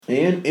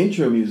And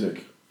intro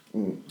music.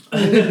 We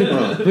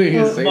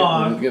can sing.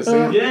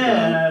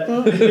 Yeah.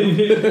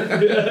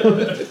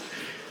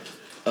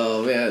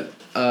 Oh man.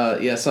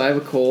 Yeah. So I have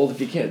a cold. If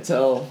you can't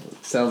tell,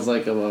 it sounds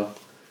like I'm a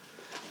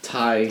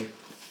Thai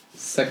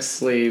sex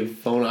slave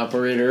phone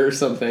operator or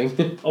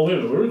something. Oh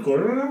wait, we're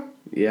recording right now?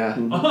 Yeah.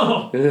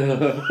 Oh.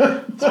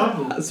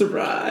 Awesome.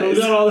 Surprise. So we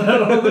got all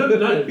that on that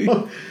night.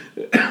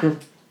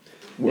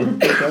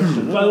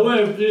 By the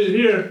way,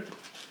 here,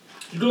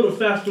 you go to a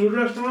fast food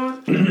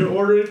restaurant and you're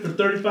ordering for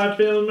 35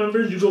 family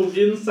members, you go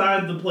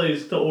inside the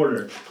place to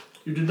order.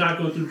 You do not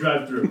go through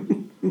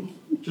drive-thru.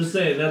 Just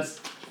saying, I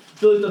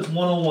feel like that's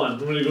 101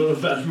 when you go to a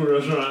fast food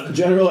restaurant.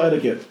 General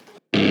etiquette.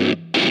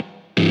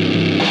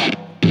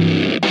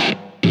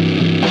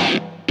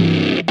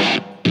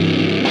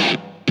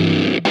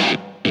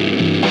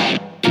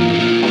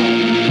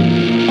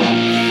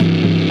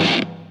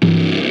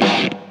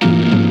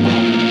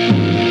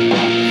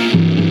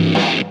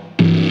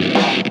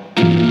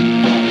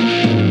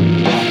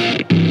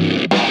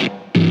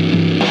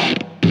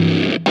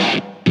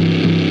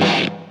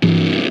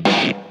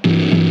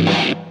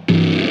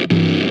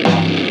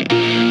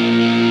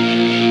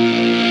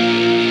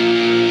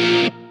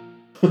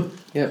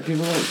 Yeah,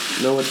 people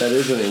don't know what that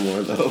is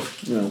anymore, though.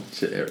 No.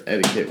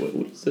 Etiquette.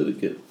 What is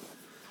etiquette?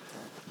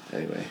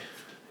 Anyway,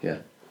 yeah.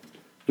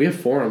 We have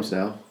forums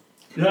now.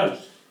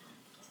 Yes.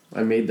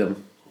 I made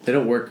them. They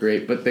don't work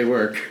great, but they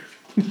work.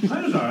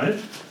 That was alright.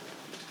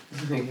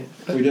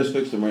 We just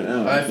fixed them right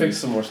now. I fixed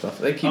some more stuff.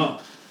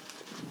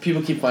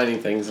 People keep finding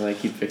things, and I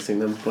keep fixing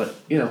them.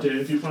 But Dan,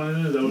 keep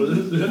finding it. Is that what it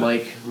is?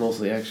 Mike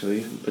mostly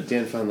actually, but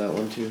Dan found that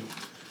one too.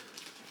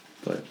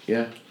 But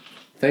yeah,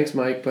 thanks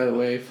Mike, by the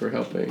way, for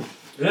helping.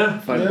 Yeah.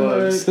 Find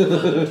bugs.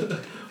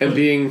 And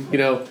being,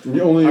 our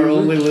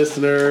only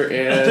listener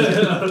and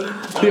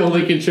the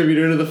only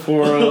contributor to the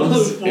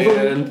forums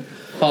and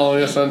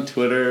following us on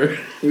Twitter.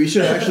 We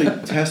should actually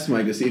test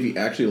Mike to see if he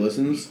actually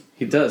listens.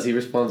 He does. He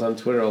responds on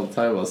Twitter all the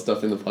time about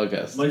stuff in the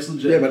podcast. Mike's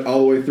legit. Yeah, but all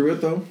the way through it,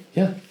 though?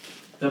 Yeah.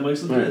 Yeah,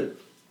 Mike's legit.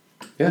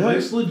 Right. Yeah.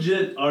 Mike's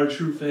legit our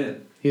true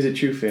fan. He's a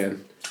true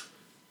fan.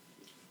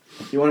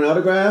 You want an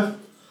autograph?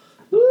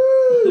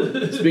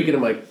 Woo! Speaking of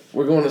Mike,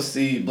 we're going to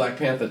see Black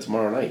Panther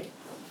tomorrow night.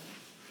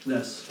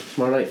 Yes.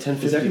 Tomorrow night,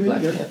 10:50. Is that gonna be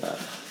Black good? Panther.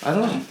 I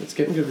don't know. It's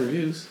getting good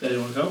reviews. Yeah, you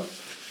want to go?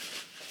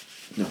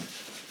 No.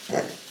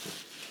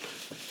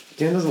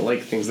 Dan doesn't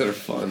like things that are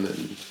fun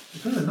and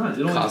Kind of not.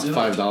 You don't cost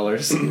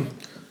 $5.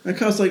 That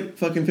costs like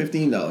fucking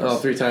 $15. Oh,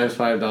 3 times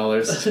 $5.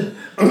 It's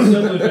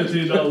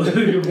definitely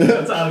 $15.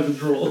 That's out of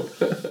control.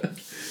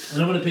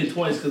 And I'm going to pay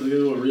twice because I'm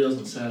going to go to Rio's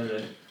on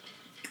Saturday.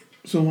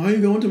 So why are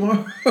you going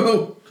tomorrow?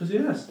 Because he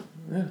asked.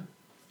 Yeah.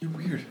 You're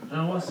weird. I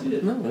don't want to see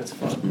it. No, it's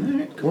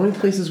fun. Going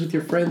places with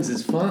your friends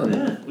is fun.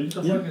 Yeah. We get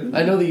to fucking...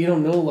 I know that you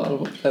don't know a lot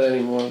about that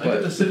anymore, I get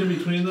to but... sit in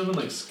between them and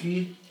like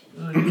ski.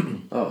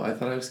 Oh, I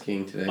thought I was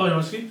skiing today. Oh, you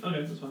want to ski?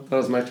 Okay, that's fine. That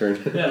was my turn.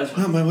 Yeah, that's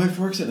fine. Wow, my wife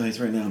works at nights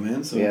right now,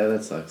 man. So Yeah,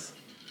 that sucks.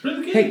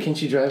 Bring the kid. Hey, can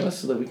she drive us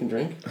so that we can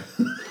drink?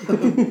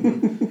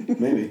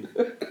 Maybe.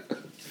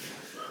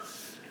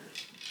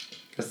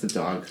 That's the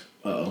dog.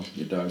 Uh-oh,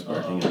 your dog's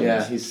barking.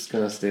 Yeah, he's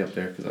gonna stay up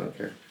there because I don't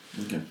care.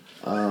 Okay.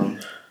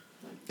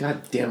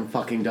 Goddamn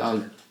fucking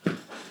dog.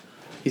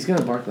 He's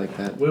gonna bark like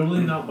that. Where will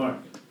he not bark?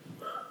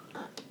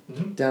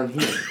 Down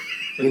here.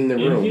 In the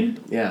room. Here?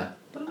 Yeah.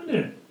 Put him in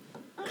there.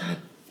 God,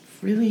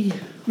 really?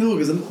 No,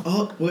 because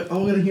all we're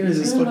gonna hear is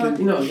this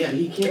fucking... No, yeah,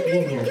 he can't be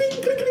in here.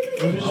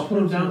 I'll put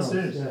him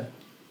downstairs. Yeah.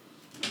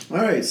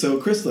 Alright, so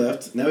Chris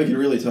left. Now we can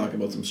really talk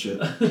about some shit.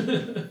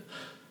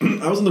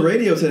 I was on the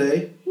radio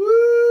today.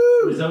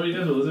 Woo! Is that what you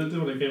guys were listening to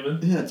when I came in?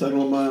 Yeah,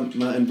 talking about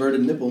my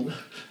inverted nipple.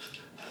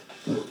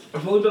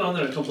 I've only been on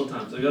there a couple of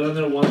times. I got on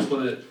there once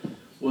when it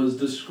was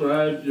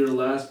Describe Your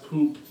Last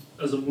Poop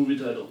as a movie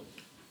title.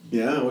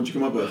 Yeah, what'd you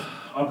come up with?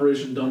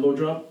 Operation Dumbo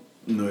Drop.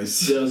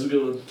 Nice. Yeah, it was a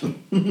good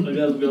one. I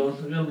got him going.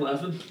 I got him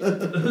laughing.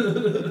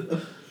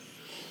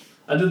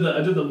 I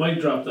did the mic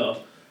drop though.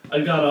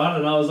 I got on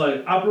and I was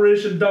like,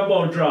 Operation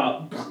Dumbo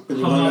Drop.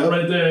 Hung up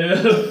right there,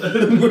 yeah.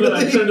 Really?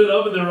 I turned it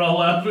up and they were all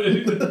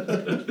laughing.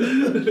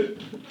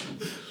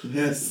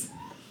 Yes.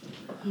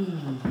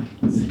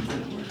 Let's see if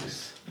that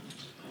works.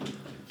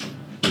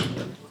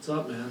 What's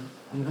up, man?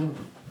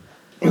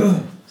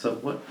 So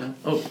what?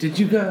 Oh, did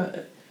you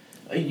guys?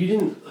 You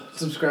didn't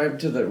subscribe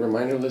to the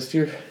reminder list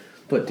here,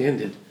 but Dan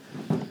did.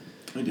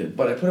 I did.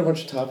 But I put a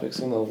bunch of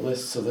topics on the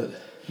list so that.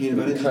 You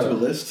invited you to a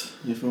list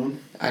on your phone?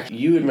 Actually,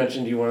 you had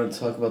mentioned you wanted to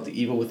talk about the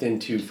Evil Within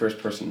 2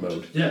 first-person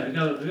mode. Yeah, I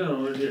got it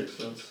right here,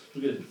 so it's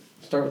good.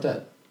 Start with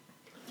that.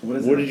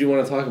 What did you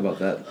want to talk about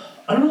that?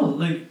 I don't know,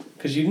 like...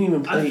 Because you didn't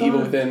even play Evil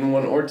Within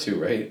 1 or 2,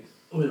 right?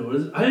 Wait, what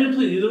is it? I didn't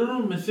play either of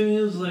them. My thing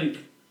is, like...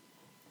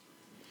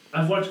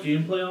 I've watched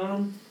gameplay on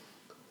them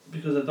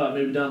because I thought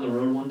maybe down the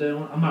road one day...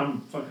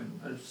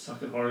 I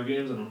suck at horror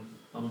games and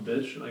I'm a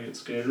bitch and I get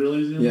scared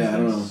really easily. Yeah, I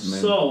don't know, man.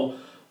 So...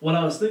 What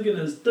I was thinking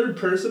is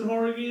third-person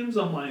horror games,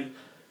 I'm like,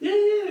 yeah,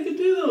 I could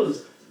do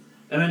those.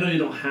 And I know you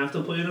don't have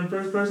to play it in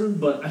first person,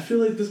 but I feel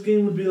like this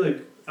game would be, like,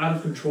 out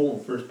of control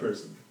in first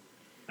person.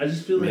 I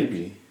just feel like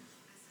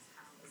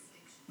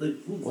Like,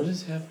 What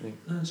is happening?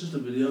 It's just a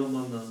video. I'm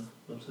on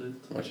the website.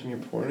 Watching your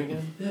porn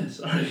again? Yeah,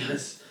 sorry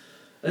guys.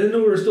 I didn't know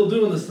we were still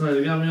doing this tonight.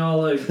 It got me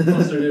all like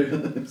flustered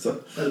here.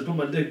 So, I had to put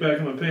my dick back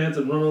in my pants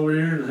and run over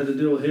here and I had to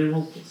deal with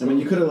Havel. I mean,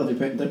 you could have left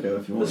your dick out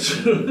if you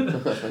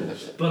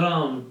wanted. But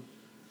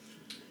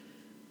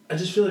I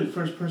just feel like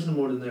first person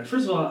more than there.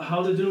 First of all,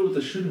 how they do it with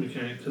the shooting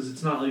mechanic? Because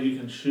it's not like you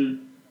can shoot.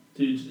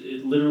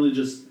 It literally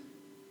just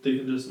they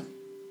can just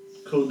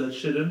code that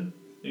shit in.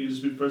 You can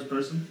just be first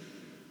person.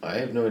 I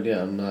have no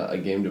idea. I'm not a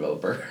game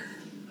developer.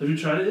 Have you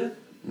tried it yet?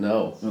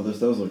 No. No,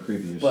 those look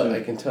creepy as But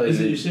shit. I can tell Is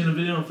you. it you seen a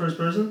video in first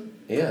person?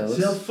 Yeah.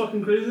 See how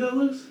fucking crazy that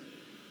looks?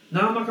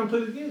 Now I'm not gonna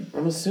play the game.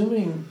 I'm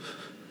assuming.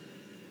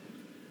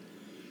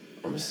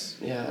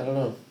 Yeah, I don't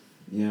know.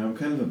 Yeah, I'm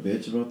kind of a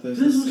bitch about this.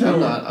 This is I'm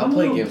not. I'll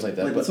play games like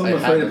that. Like, but so I'm I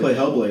afraid to haven't. play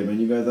Hellblade, man.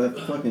 You guys, that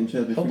fucking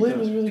shit. Hellblade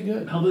was really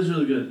good. Hellblade's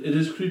really good. It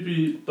is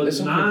creepy, but There's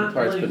some not creepy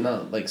parts, like, but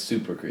not like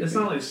super creepy. it's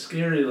not like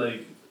scary.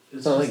 Like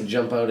It's not like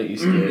jump out at you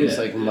scary. It's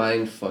Yeah. like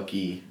mind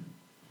fucky.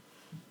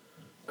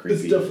 Creepy.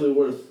 It's definitely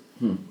worth.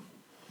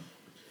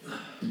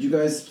 Did you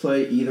guys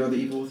play either of the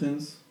Evil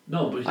Withins?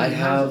 No, but I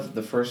have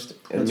the first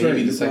and That's maybe right,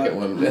 the you second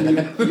bought-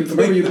 one. You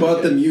remember you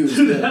bought them used.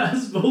 Dude, Yeah.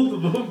 ask both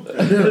of them.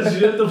 Because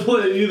you have to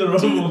play either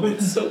of them.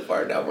 It's so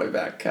far down my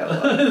back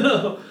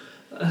catalog.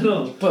 I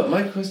know. But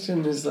my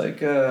question is like,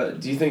 do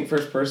you think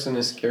first person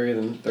is scarier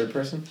than third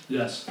person?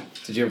 Yes.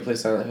 Did you ever play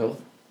Silent Hill?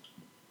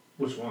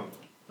 Which one?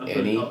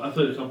 Any? I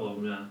played a couple of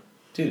them, yeah.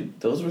 Dude,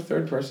 those were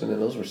third person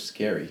and those were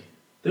scary.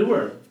 They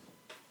were.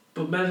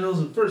 But imagine those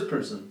in first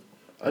person.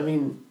 I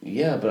mean,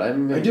 yeah, but I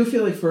mean... I do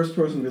feel like first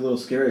person would be a little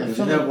scary because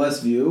you have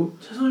less view,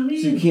 That's what I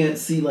mean. so you can't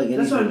see like anything.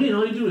 That's what I mean.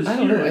 All you do is I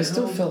don't hear know, it. I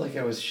still felt like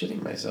I was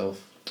shitting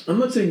myself. I'm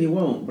not saying you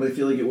won't, but I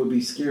feel like it would be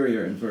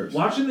scarier in first.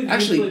 Watching the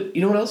Actually, gameplay,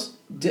 you know what else?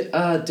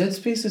 Dead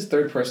Space is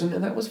third person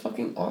and that was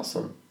fucking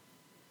awesome.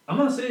 I'm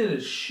not saying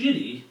it's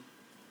shitty.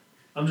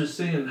 I'm just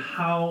saying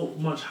how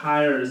much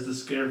higher is the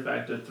scare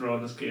factor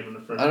throwing this game in the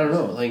first I don't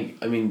person. know, like,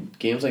 I mean,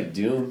 games like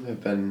Doom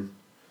have been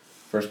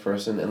first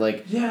person and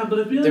like, Yeah, but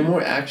I feel they're like...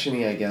 more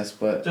action-y, I guess,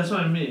 but... That's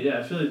what I mean. Yeah,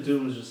 I feel like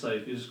Doom is just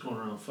like, you're just going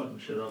around fucking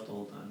shit up the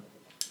whole time.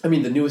 I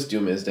mean, the newest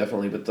Doom is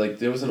definitely, but like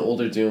there was an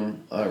older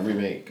Doom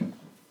remake.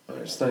 Or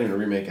it's not even a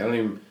remake. I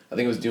think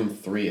it was Doom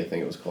 3. I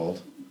think it was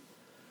called.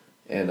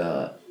 And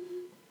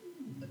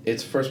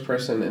it's first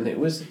person, and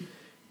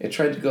it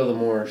tried to go the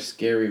more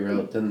scary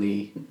route than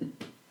the.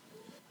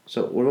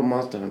 So what about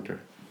Monster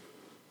Hunter?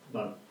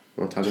 But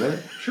You want to talk about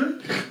it? sure.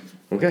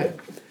 Okay.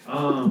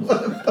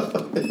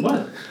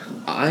 What?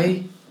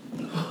 I'm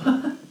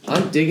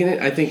digging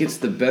it. I think it's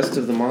the best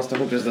of the Monster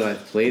Hunters that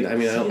I've played. I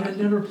mean, See, I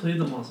never played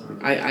the Monster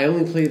Hunter. I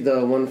only played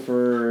the one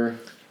for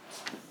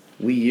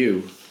Wii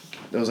U.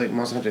 That was like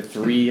Monster Hunter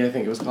 3, I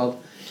think it was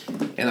called.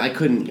 And I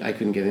couldn't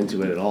get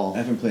into it at all. I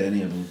haven't played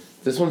any of them.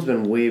 This one's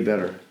been way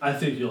better. I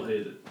think you'll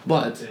hate it.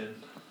 But Dan.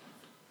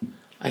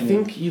 I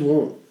think you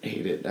won't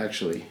hate it,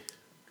 actually.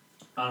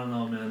 I don't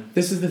know, man.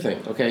 This is the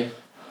thing, okay?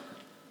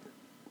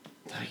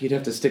 You'd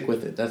have to stick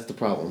with it. That's the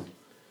problem.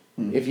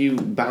 If you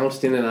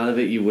bounced in and out of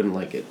it, you wouldn't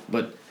like it.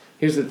 But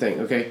here's the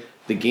thing, okay?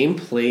 The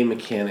gameplay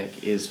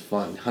mechanic is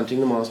fun. Hunting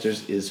the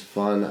monsters is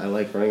fun. I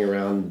like running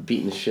around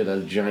beating the shit out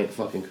of giant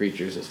fucking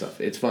creatures and stuff.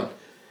 It's fun.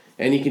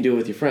 And you can do it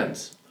with your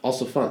friends.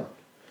 Also fun.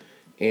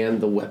 And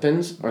the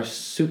weapons are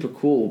super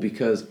cool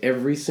because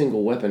every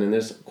single weapon, and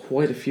there's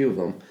quite a few of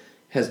them,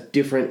 has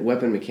different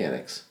weapon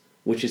mechanics,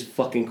 which is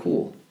fucking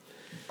cool.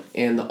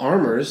 And the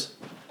armors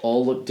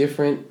all look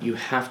different. You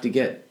have to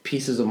get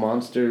pieces of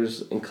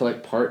monsters and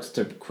collect parts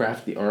to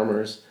craft the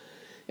armors.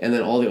 And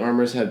then all the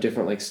armors have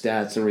different like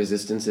stats and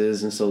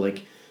resistances, and so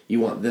like you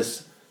want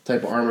this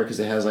type of armor because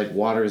it has like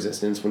water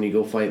resistance when you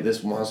go fight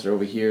this monster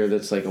over here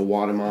that's like a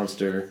water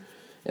monster,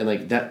 and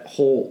like that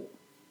whole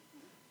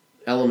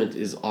element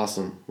is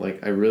awesome.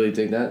 Like I really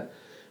dig that.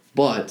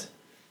 But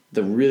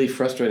the really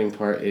frustrating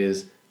part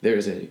is there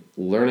is a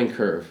learning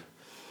curve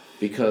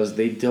because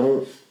they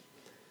don't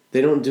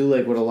do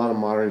like what a lot of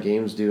modern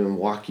games do and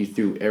walk you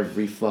through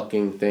every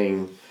fucking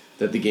thing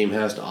that the game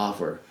has to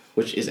offer,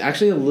 which is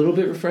actually a little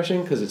bit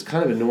refreshing because it's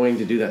kind of annoying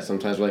to do that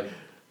sometimes. Like,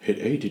 hit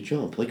A to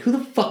jump. Like, who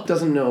the fuck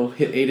doesn't know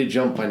hit A to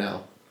jump by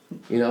now?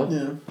 You know?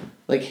 Yeah.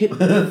 Like, hit...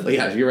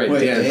 yeah, you're right.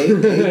 Wait,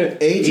 Dan.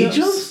 A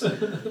jumps?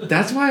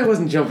 That's why I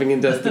wasn't jumping in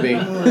Destiny.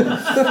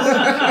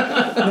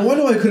 No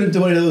wonder I couldn't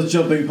do any of those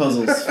jumping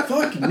puzzles.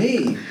 Fuck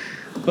me.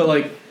 But,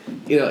 like,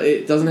 you know,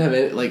 it doesn't have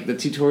any... Like, the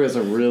tutorials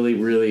are really,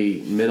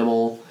 really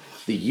minimal.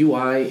 The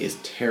UI is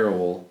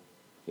terrible,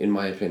 in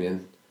my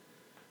opinion.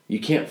 You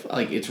can't...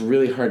 Like, it's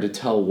really hard to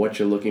tell what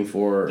you're looking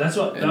for. That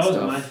was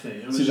my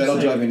thing. It was See, just that'll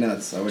like, drive me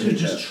nuts. I would Dude, hate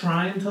just that.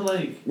 trying to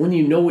like... When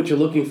you know what you're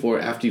looking for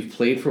after you've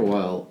played for a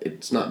while,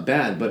 it's not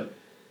bad. But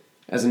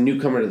as a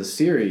newcomer to the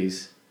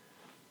series,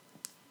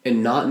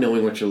 and not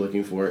knowing what you're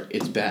looking for,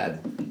 it's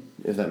bad.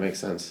 If that makes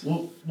sense.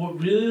 What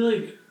really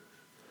like...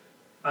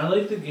 I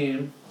like the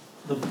game.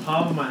 The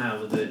problem I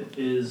have with it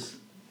is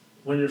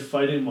when you're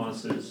fighting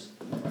monsters,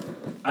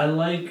 I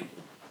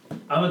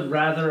would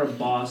rather a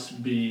boss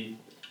be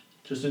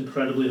just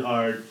incredibly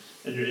hard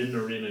and you're in an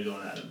arena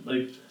going at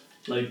him.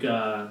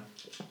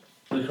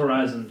 like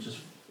Horizon, just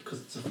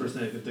because it's the first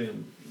thing I could think of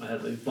in my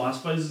head. Like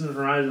boss fights in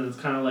Horizon, it's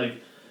kind of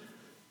like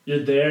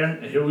you're there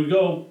and here we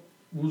go.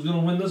 Who's gonna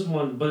win this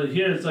one? But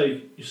here it's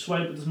like you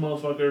swipe at this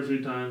motherfucker a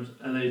few times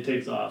and then he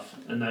takes off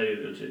and now you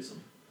gotta go chase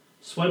him.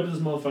 Swipe at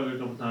this motherfucker a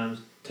couple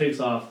times, takes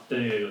off,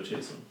 then you gotta go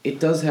chase him.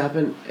 It does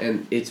happen,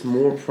 and it's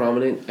more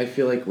prominent, I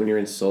feel like, when you're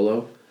in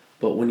solo.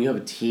 But when you have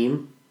a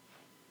team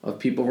of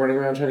people running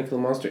around trying to kill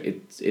a monster,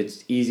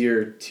 it's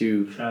easier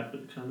to... Trap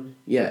it, kind of?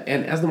 Yeah,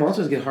 and as the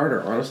monsters get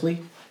harder, honestly,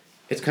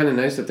 it's kind of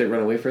nice that they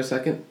run away for a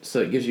second,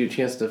 so it gives you a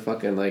chance to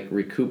fucking, like,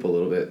 recoup a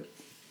little bit.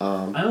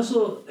 I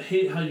also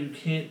hate how you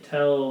can't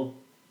tell,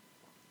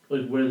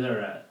 like, where they're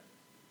at.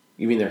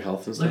 You mean their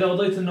health and stuff? Like, I would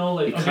like to know,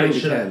 like, okay,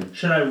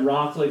 should I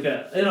rock, like,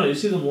 you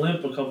see them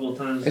limp a couple of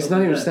times. It's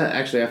not even just that,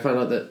 actually. I found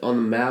out that on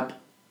the map,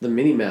 the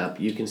mini-map,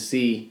 you can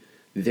see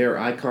their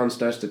icon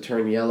starts to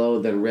turn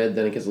yellow, then red,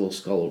 then it gets a little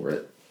skull over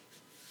it.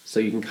 So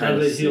you can kind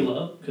of see. Can they heal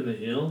up? Can they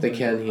heal? They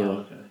can heal.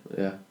 Oh, okay.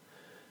 Yeah.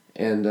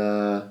 And,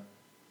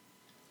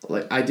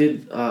 like, I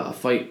did a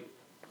fight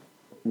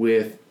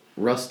with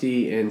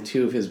Rusty and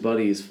two of his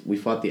buddies. We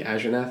fought the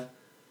Azurnath.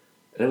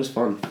 And it was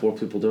fun, 4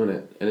 people doing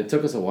it. And it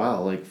took us a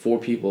while, like 4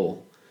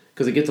 people.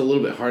 Because it gets a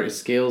little bit hard. It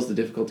scales the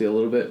difficulty a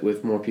little bit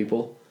with more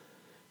people.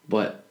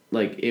 But,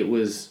 like, it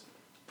was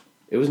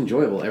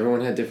enjoyable. Everyone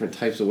had different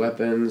types of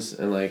weapons.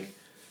 And, like,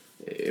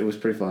 it was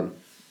pretty fun.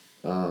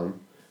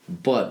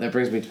 But that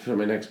brings me to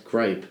my next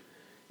gripe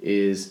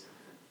is,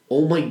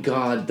 oh my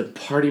god, the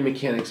party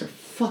mechanics are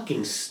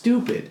fucking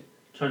stupid.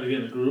 Trying to get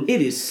in a group?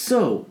 It is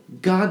so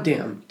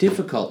goddamn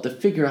difficult to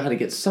figure out how to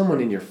get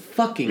someone in your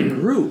fucking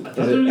group. Is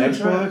it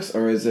Xbox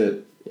or is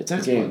it It's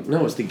Xbox. Game?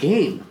 No, it's the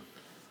game.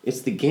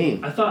 It's the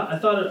game. I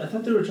thought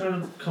they were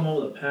trying to come up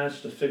with a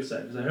patch to fix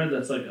that because I heard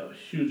that's like a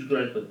huge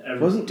gripe with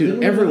everyone.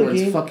 Dude,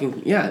 everyone's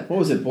fucking yeah. What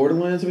was it?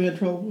 Borderlands we had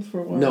trouble with for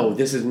a while. No,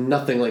 this is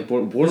nothing like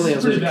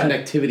Borderlands. Was a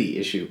connectivity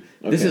issue.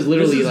 Okay. This is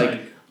literally like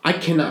I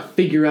cannot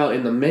figure out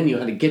in the menu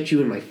how to get you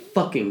in my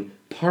fucking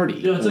party.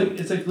 Yeah,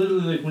 it's like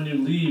literally like when you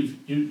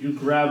leave, you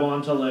grab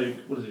onto like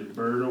what is it, a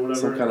bird or whatever,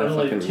 some kind of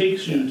and it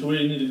takes you to where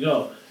you need to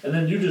go, and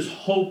then you just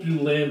hope you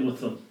land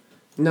with them.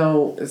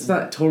 No, it's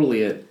not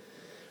totally it.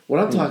 What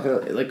I'm talking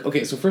about, like,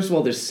 okay, so first of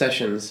all, there's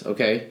sessions,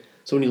 okay?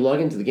 So when you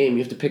log into the game, you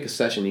have to pick a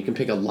session. You can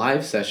pick a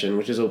live session,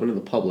 which is open to the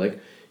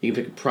public. You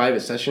can pick a private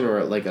session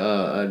or, like,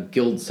 a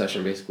guild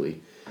session,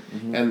 basically.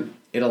 Mm-hmm. And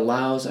it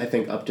allows, I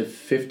think, up to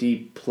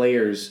 50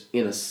 players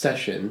in a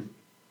session,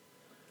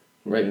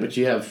 right? Mm-hmm. But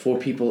you have 4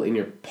 people in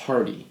your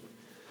party.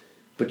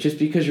 But just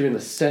because you're in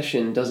the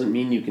session doesn't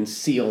mean you can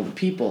see all the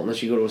people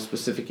unless you go to a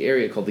specific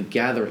area called the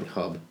Gathering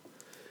Hub.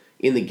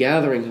 In the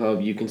Gathering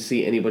Hub, you can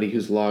see anybody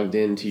who's logged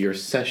into your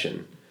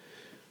session.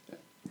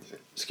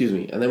 Excuse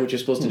me. And then what you're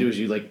supposed to do is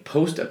you, like,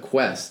 post a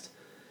quest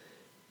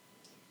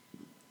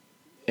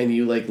and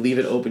you, like, leave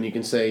it open. You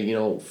can say,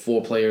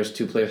 4 players,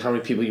 2 players, how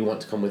many people you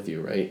want to come with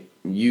you, right?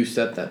 You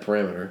set that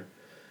parameter.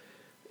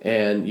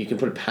 And you can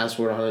put a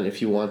password on it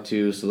if you want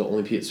to so that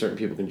only certain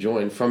people can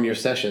join from your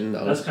session.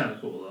 That's kind of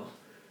cool,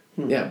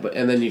 though. Yeah, but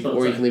and then you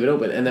can leave it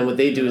open. And then what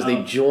they do is they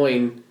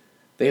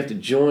have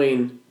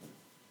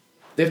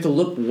to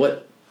look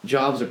what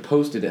jobs are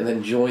posted and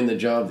then join the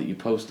job that you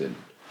posted.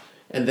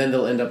 And then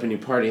they'll end up in your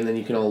party, and then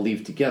you can all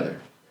leave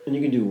together. And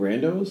you can do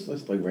randos?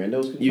 That's like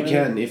randos? You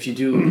can. If you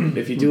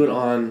do it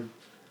on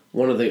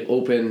one of the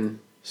open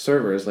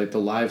servers, like the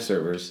live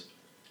servers,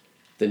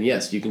 then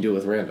yes, you can do it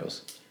with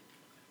randos.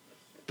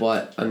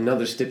 But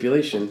another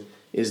stipulation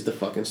is the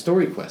fucking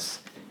story quests.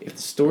 If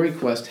the story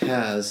quest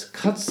has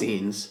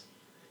cutscenes,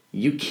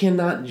 you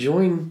cannot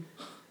join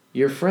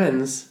your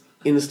friends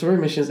in the story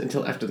missions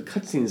until after the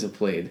cutscenes have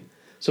played.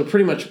 So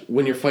pretty much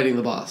when you're fighting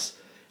the boss.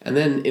 And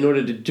then in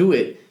order to do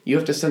it, you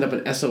have to send up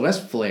an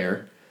SOS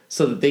flare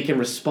so that they can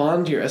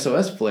respond to your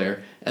SOS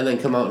flare and then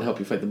come out and help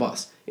you fight the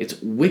boss. It's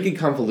wicked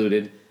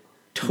convoluted,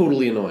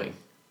 totally annoying.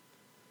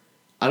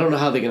 I don't know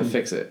how they're going to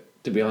fix it,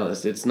 to be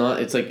honest. It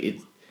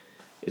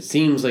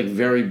seems like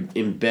very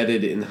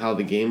embedded in how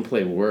the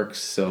gameplay works,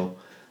 so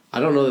I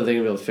don't know that they're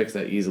going to be able to fix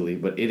that easily,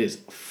 but it is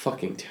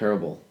fucking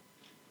terrible.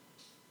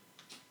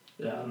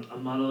 Yeah,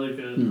 I'm not like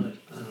I don't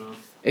know.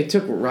 It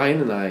took Ryan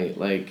and I,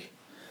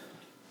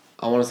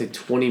 I want to say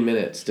 20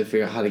 minutes to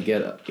figure out how to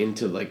get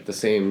into, the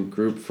same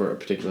group for a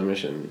particular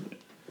mission.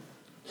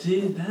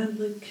 See,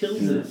 that,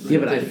 kills it. Yeah,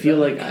 but I feel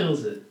like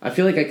kills it. I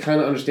feel like I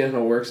kind of understand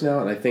how it works now,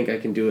 and I think I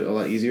can do it a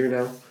lot easier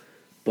now.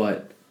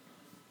 But,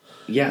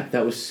 yeah,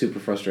 that was super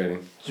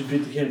frustrating. Did you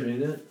beat the campaign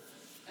yet?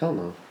 Hell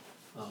no.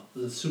 Oh,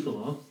 is it super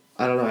long?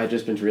 I don't know. I've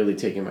just been really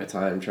taking my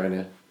time trying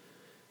to,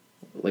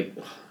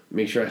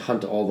 make sure I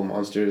hunt all the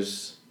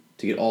monsters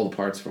to get all the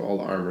parts for all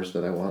the armors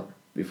that I want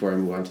before I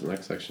move on to the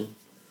next section.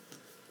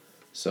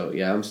 So,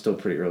 yeah, I'm still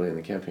pretty early in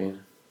the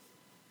campaign.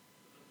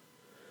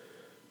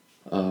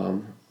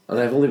 And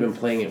I've only been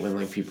playing it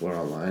when, people are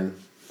online,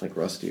 like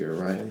Rusty or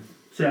Ryan.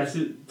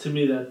 See, to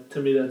me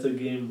that's a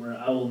game where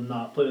I will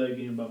not play that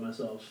game by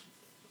myself.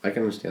 I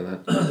can understand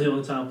that. The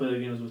only time I play that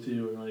game is with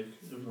you and,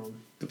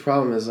 everyone. The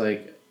problem is,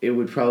 it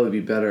would probably be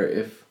better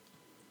if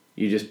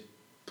you just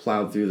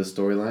plowed through the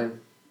storyline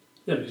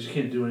Yeah, because you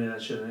can't do any of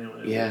that shit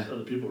anyway. Yeah. With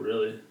other people,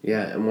 really.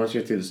 Yeah, and once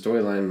you're through the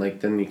storyline, like,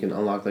 then you can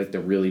unlock, like,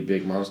 the really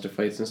big monster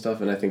fights and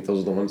stuff, and I think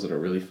those are the ones that are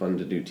really fun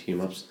to do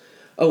team-ups.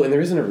 Oh, and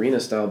there is an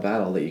arena-style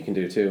battle that you can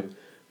do, too.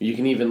 You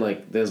can even,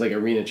 like, there's, like,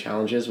 arena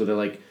challenges where they're,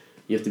 like,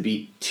 you have to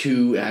beat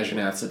 2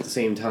 Azernauts at the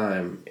same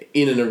time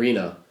in an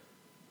arena.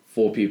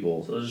 4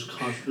 people. So they're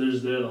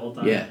just there the whole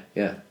time? Yeah,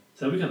 yeah.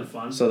 So that'd be kind of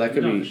fun. So that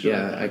could be,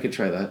 yeah, I could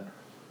try that.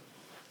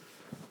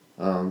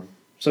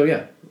 So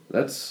yeah,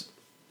 that's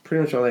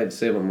pretty much all I had to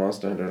say about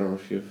Monster Hunter. I don't know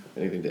if you have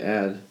anything to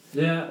add.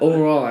 Yeah.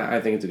 Overall, I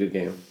think it's a good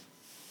game.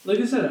 Like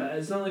I said,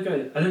 it's not like I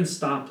didn't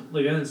stop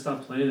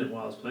playing it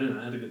while I was playing it.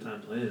 I had a good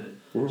time playing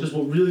it. Mm-hmm. Just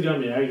what really got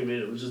me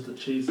aggravated was just the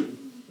chasing.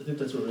 I think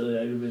that's what really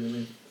aggravated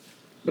me.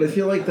 But I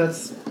feel like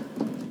it's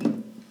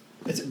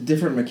a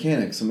different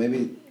mechanic, so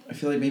I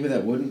feel like maybe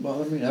that wouldn't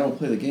bother me. I don't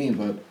play the game,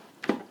 but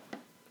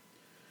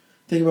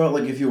think about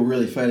like if you were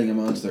really fighting a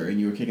monster and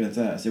you were kicking its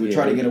ass, it would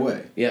try to get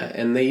away. Yeah,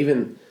 and they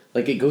even,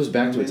 like, it goes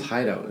back to its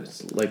hideout.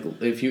 It's like,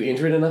 if you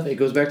enter it enough, it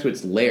goes back to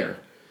its lair.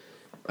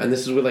 And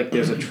this is where, like,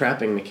 there's a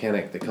trapping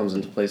mechanic that comes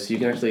into play. So you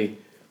can actually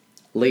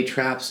lay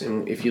traps,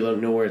 and if you don't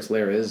know where its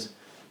lair is,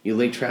 you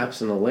lay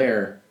traps in the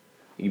lair,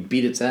 you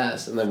beat its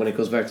ass, and then when it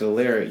goes back to the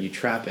lair, you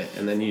trap it,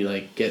 and then you,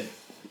 like, get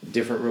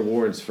different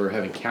rewards for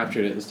having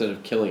captured it instead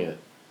of killing it.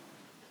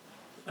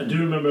 I do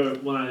remember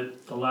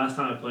the last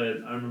time I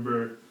played, I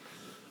remember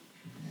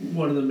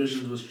one of the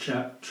missions was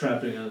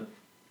trapping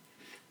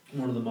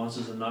one of the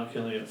monsters and not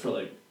killing it for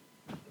like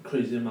a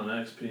crazy amount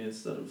of XP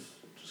instead of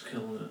just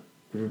killing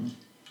it. Mm-hmm.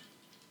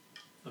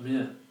 I mean,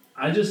 yeah.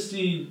 I just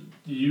see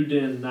you,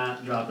 Dan,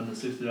 not dropping the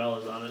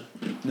 $60 on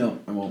it. No,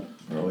 I won't.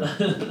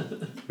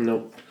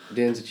 Nope.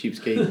 Dan's a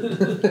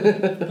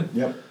cheapskate.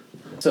 Yep.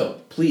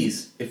 So,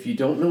 please, if you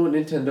don't know what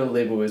Nintendo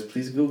Labo is,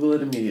 please Google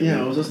it immediately.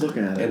 Yeah, I was just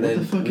looking at it. And what then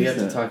the fuck we is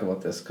have that? to talk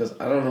about this, because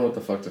I don't know what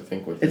the fuck to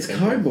think with It's this.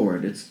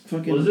 cardboard. It's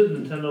fucking... What is it?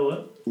 Nintendo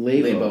what?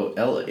 Labo. Labo.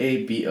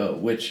 L-A-B-O,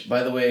 which,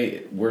 by the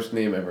way, worst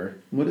name ever.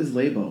 What is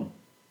Labo?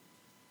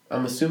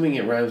 I'm assuming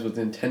it rhymes with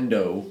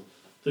Nintendo.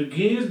 The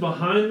games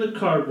behind the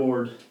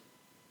cardboard.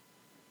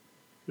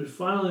 We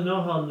finally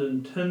know how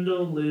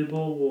Nintendo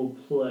Labo will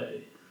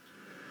play.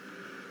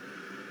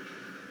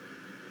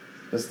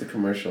 That's the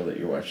commercial that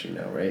you're watching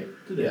now, right?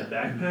 Do they have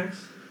backpacks?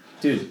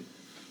 Dude,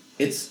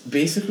 it's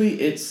basically,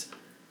 it's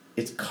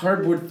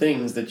cardboard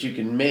things that you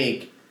can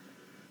make,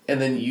 and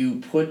then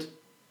you put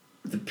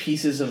the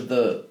pieces of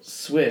the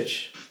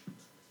Switch,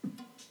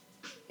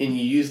 and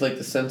you use, like,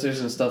 the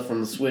sensors and stuff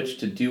from the Switch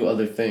to do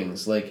other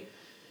things. Like,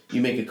 you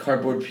make a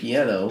cardboard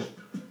piano,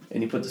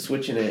 and you put the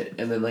Switch in it,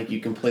 and then, like, you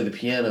can play the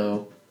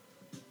piano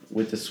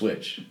with the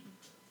Switch.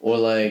 Or,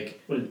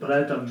 like... Wait, but I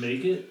have to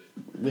make it?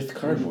 With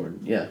cardboard,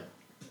 yeah.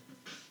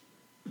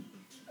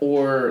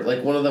 Or,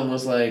 like, one of them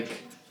was,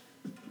 like,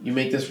 you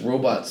make this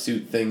robot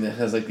suit thing that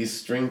has, like, these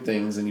string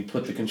things, and you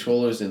put the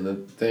controllers in the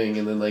thing,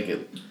 and then, like,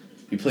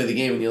 you play the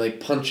game, and you're, like,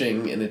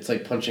 punching, and it's,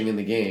 like, punching in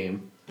the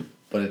game.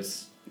 But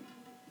it's...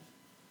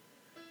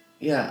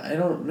 Yeah, I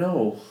don't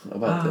know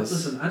about this.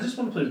 Listen, I just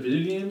want to play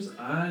video games.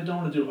 I don't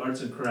want to do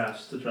arts and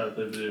crafts to try to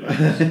play video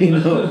games.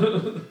 I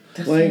know.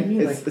 That's Like, what I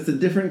mean, it's a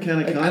different kind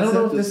of concept. I don't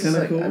know if this it's is,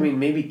 kind like, of cool. I mean,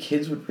 maybe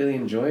kids would really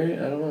enjoy it.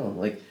 I don't know.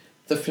 Like,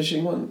 the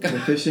fishing one. The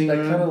fishing that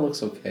one? kind of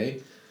looks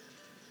okay.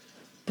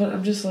 But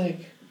I'm just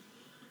like...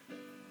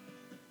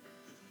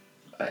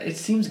 It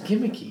seems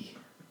gimmicky.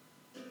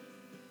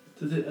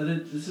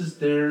 This is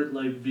their,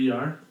 like,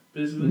 VR,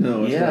 basically?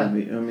 No, it's Yeah. not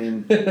me. I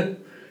mean...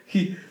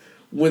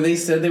 When they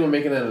said they were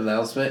making an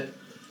announcement,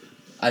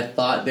 I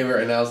thought they were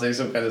announcing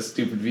some kind of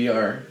stupid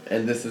VR,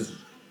 and this is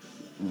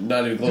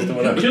not even close to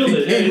what I was killed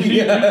it. thinking.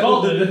 You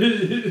called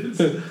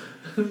it.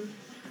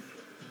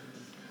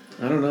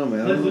 I don't know, man.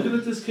 I Like, don't looking know.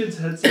 at this kid's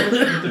headset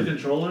with the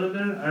controller in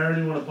there, I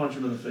already want to punch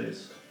him in the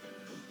face.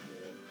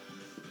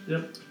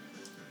 Yep.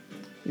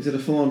 Is it a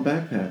full-on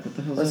backpack? What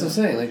the hell is That's what I'm that?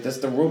 saying. Like, that's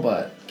the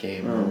robot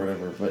game or Oh.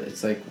 whatever, but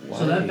it's like, why?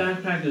 So that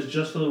backpack is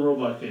just for the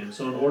robot game.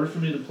 So in order for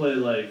me to play,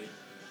 like,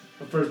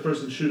 a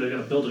first-person shoot, I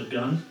gotta build a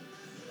gun.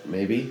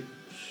 Maybe.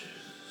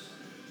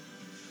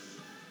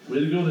 Way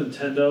to go,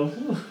 Nintendo.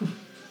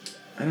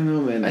 I don't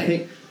know, man. I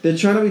think they're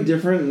trying to be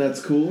different, and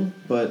that's cool,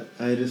 but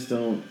I just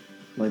don't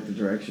like the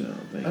direction, I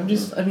don't think.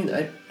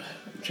 I'm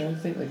trying to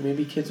think, like,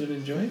 maybe kids would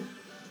enjoy it?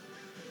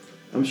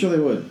 I'm sure they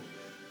would.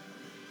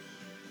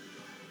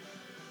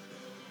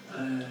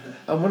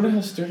 I wonder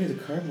how sturdy the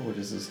cardboard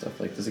is and stuff.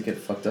 Like, does it get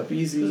fucked up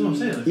easy? That's what I'm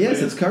saying. Like, Yes,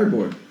 like, it's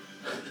cardboard.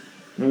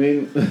 I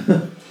mean,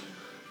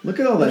 look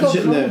at all that Look how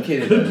shit in there.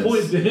 complicated Good that point,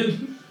 is.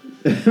 Dan.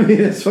 I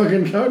mean, it's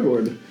fucking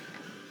cardboard.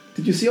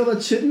 Did you see all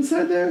that shit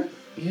inside there?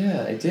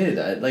 Yeah, I did.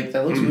 That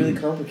looks really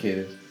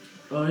complicated.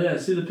 Oh yeah,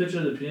 see the picture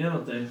of the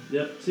piano thing.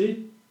 Yep,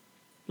 see?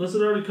 Unless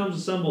it already comes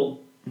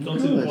assembled, don't Look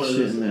see at all the that point of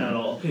shit this in there. at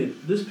all. Okay,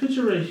 this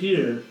picture right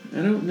here, I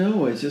don't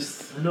know. It's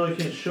just... I know I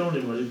can't show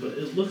anybody, but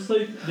it looks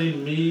like they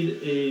made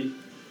a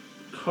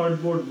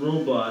cardboard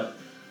robot,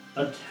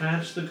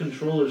 attach the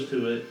controllers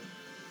to it,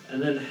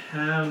 and then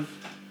have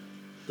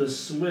the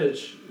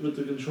Switch with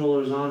the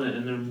controllers on it,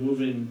 and they're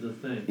moving the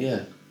thing.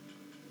 Yeah.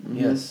 Mhm.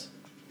 Yes.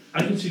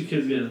 I can see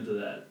kids getting into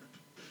that.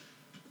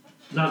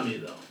 Not me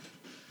though.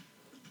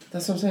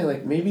 That's what I'm saying.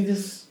 Like maybe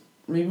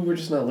we're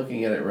just not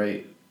looking at it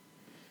right,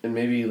 and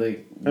maybe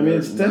like. I mean,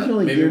 it's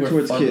definitely geared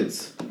towards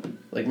kids.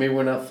 Like maybe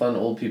we're not fun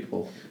old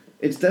people.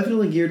 It's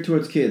definitely geared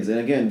towards kids, and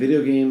again,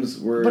 video games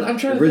were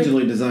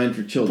originally designed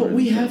for children. But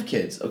we have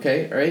kids,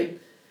 okay, right?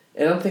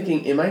 And I'm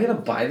thinking, am I gonna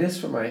buy this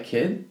for my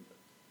kid?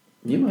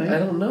 You might. I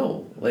don't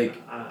know. Like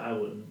I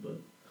wouldn't,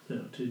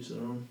 but teach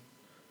their own.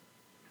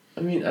 I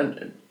mean,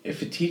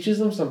 if it teaches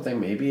them something,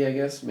 maybe I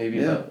guess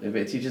if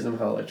it teaches them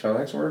how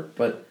electronics work,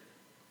 but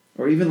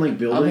or even like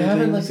building. I'm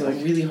having things, like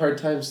a really hard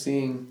time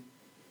seeing.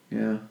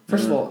 Yeah.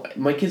 First of all,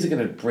 my kids are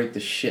gonna break the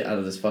shit out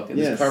of this fucking.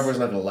 This cardboard's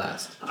not gonna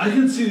last. I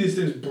can see these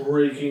things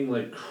breaking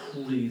like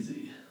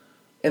crazy.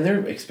 And they're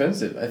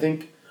expensive. I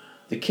think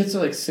the kits are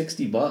like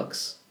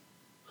 $60.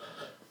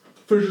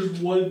 For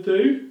just one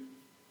thing?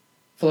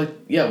 For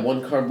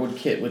one cardboard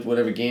kit with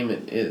whatever game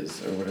it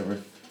is or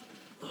whatever.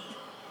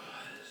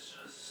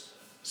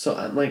 So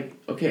I'm like,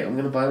 okay, I'm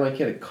gonna buy my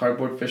kid a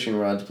cardboard fishing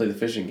rod to play the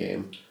fishing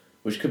game,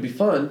 which could be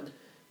fun.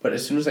 But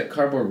as soon as that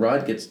cardboard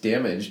rod gets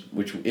damaged,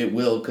 which it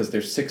will because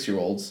they're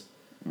 6-year-olds,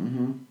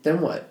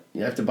 then what?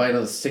 You have to buy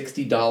another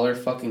 $60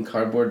 fucking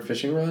cardboard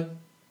fishing rod?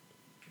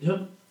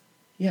 Yep.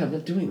 Yeah, I'm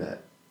not doing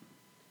that.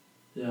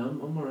 Yeah,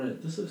 I'm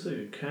alright. This looks like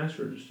a cash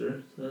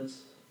register.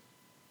 That's...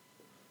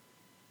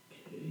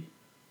 Okay.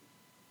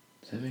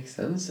 Does that make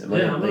sense? I'm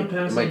gonna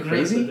pass am I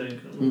crazy?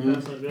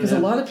 Because a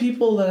lot of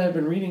people that I've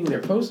been reading their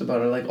posts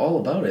about are like all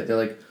about it. They're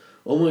like,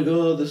 oh my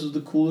god, this is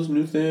the coolest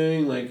new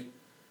thing. Like,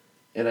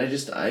 and I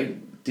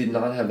did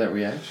not have that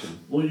reaction.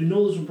 Well, this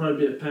will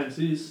probably be at PAX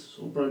East,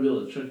 so we'll probably be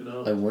able to check it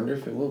out. I wonder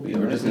if it will be.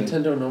 Or does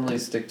Nintendo normally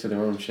stick to their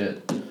own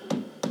shit?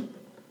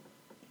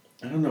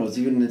 I don't know. Was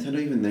Nintendo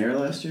even there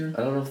last year?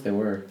 I don't know if they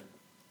were.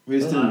 We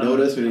just didn't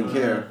notice. We didn't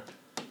care.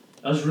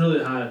 I was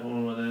really high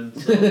when we went in,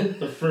 so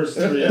the first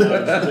 3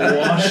 hours were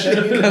washed.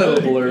 Kind of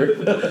a blur.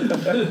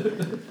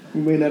 We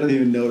may not have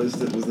even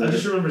noticed it was there. I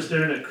just remember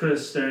staring at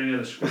Chris staring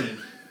at a screen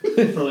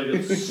for like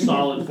a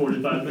solid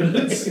 45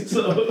 minutes.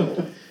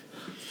 So...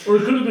 Or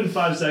it could have been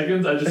 5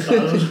 seconds. I just thought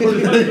it was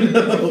 45 minutes.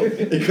 No,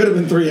 it could have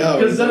been 3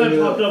 hours. Because then I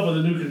popped up with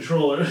a new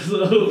controller. So,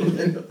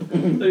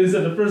 like I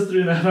said, the first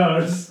 3.5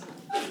 hours.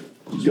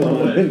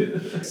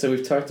 Gone. So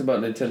we've talked about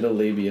Nintendo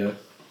labia.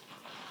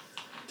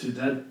 Dude,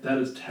 that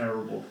is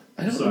terrible.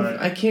 I don't know.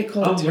 I can't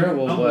call it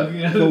terrible, but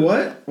but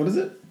what? What is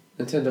it?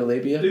 Nintendo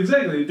labia.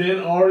 Exactly.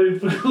 Dan already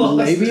lost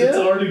labia? It. It's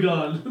already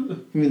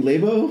gone. You mean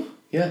Labo?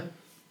 Yeah.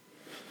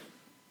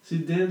 See,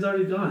 Dan's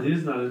already gone.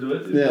 He's not into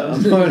it.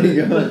 I'm already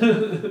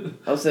gone.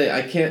 I'll say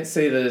I can't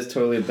say that it's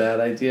totally a bad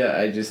idea.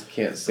 I just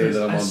can't say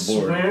that I'm on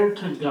board. I swear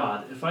to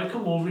God, if I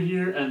come over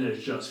here and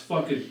there's just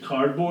fucking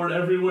cardboard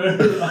everywhere,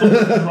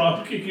 I'll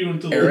drop kick you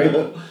into the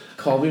wall.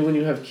 Call me when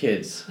you have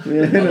kids.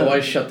 Yeah,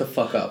 otherwise, shut the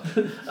fuck up.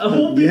 I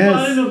won't be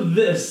fine of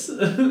this.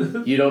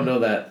 You don't know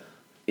that.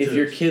 If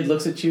your kid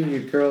looks at you,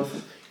 your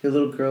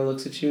little girl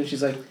looks at you, and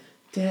she's like,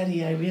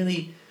 "Daddy, I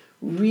really,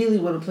 really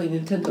want to play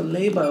Nintendo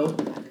Labo,"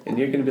 and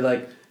you're gonna be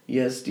like,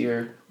 "Yes,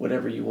 dear.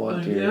 Whatever you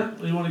want, dear."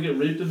 Yeah? You want to get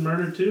raped and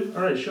murdered too?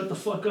 Alright, shut the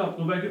fuck up.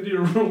 Go back into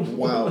your room.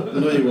 Wow.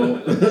 No, you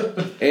won't.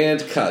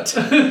 And cut.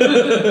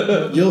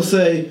 You'll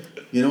say,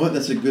 you know what?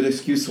 That's a good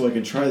excuse so I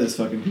can try this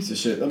fucking piece of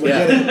shit. I'm like,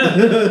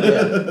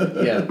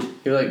 yeah.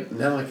 You're like,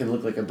 now I can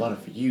look like I bought it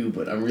for you,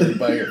 but I'm really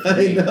buying it for I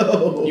me.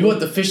 know. You want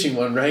the fishing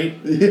one, right?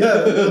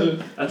 Yeah.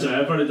 That's right.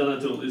 I've already done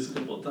it to Elise a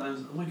couple of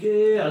times. I'm like,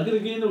 yeah. I'll get a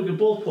game that we can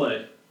both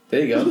play.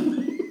 There you go.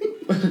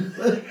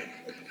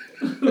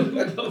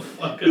 Get the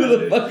fuck out Who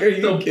the fuck are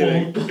you Don't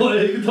kidding? both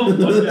play. Get the fuck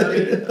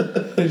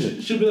out of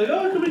here. She'll be like,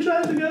 oh, can we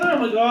try it together?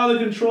 I'm like, oh, the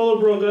controller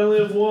broke. I only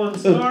have one.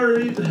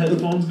 Sorry. The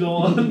headphones go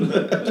on.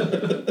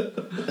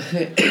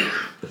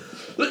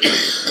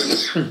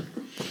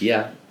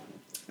 Yeah.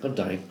 I'm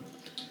dying.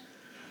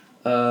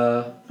 I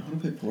want to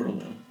play Portal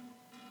now.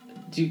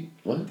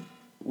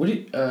 What do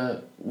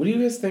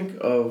you guys think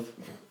of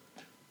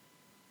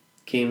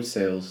game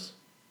sales?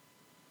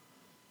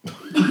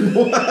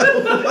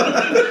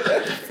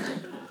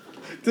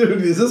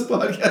 Dude, is this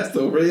podcast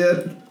over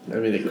yet? I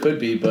mean, it could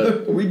be,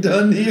 but Are we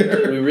done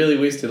here? we really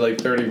wasted like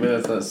 30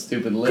 minutes on a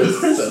stupid list.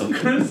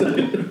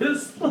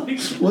 Chris,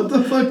 what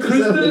the fuck?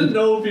 Chris didn't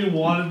know if he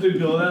wanted to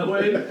go that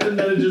way, and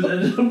then it just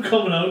ended up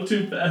coming out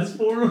too fast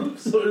for him.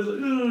 So he's like,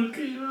 oh, it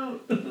came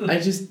out.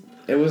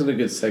 It wasn't a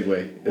good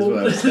segue, is what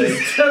I was saying.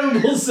 It's a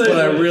terrible segue. But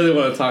I really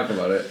want to talk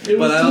about it.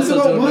 But I also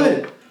don't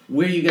know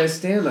where you guys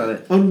stand on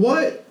it. On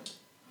what?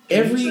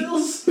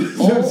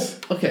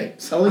 Okay.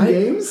 Selling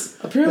games?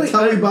 Apparently, that's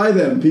how we buy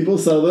them. People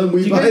sell them,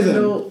 we buy them. You guys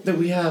know that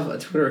we have a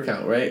Twitter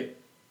account, right?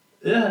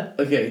 Yeah.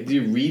 Okay, do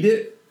you read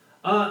it?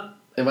 Am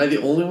I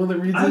the only one that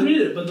reads it? I read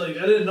it, but like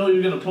I didn't know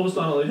you were gonna post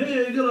on it like,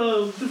 hey, I got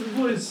a different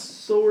voice,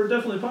 so we're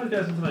definitely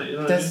podcasting tonight. You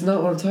know That's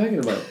not what I'm talking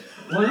about.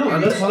 Why not?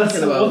 I'm That's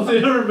talking about. One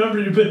thing I remember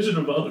you bitching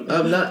about.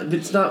 I'm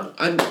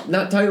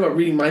not talking about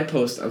reading my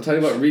post. I'm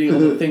talking about reading all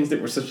the things that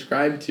we're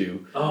subscribed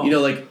to. Oh. You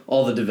know, like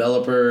all the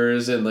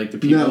developers and like the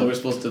people that we're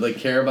supposed to like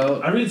care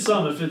about. I read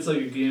some if it's like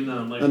a game that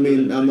I'm like. I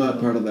mean, I'm not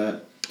part of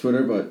that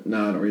Twitter, but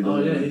no, I don't read them.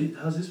 Oh yeah,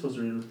 how's he supposed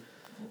to read them?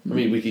 I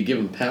mean, we could give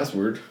him a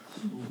password.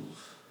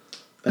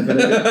 I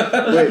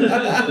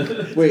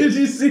bet wait. Did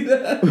you see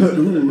that?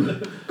 Ooh.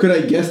 Could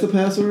I guess the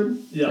password?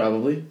 Yeah.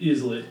 Probably.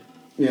 Easily.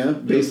 Yeah,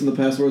 based on the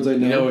passwords I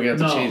know. You know we're gonna have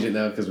to No. change it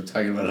now because we're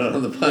talking about it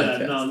on the podcast.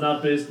 Yeah, no,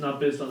 not based on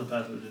the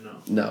password, you know.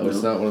 No,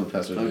 it's not one of the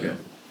passwords. Okay.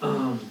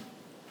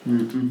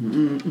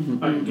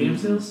 Alright, game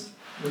sales?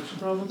 What's your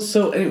problem with them?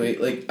 So anyway,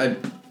 like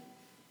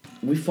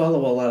we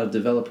follow a lot of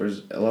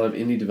developers, a lot of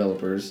indie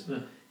developers,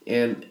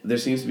 and there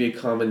seems to be a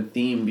common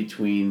theme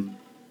between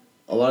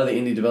a lot of the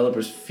indie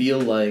developers feel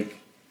like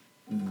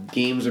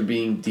games are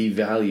being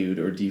devalued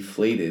or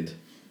deflated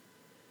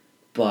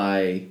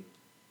by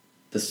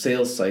the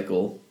sales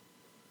cycle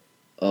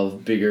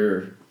of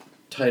bigger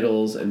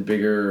titles and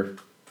bigger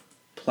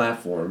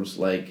platforms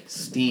like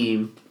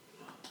Steam.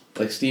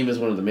 Like Steam is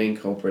one of the main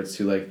culprits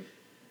who like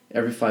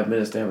every 5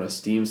 minutes they're having a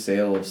Steam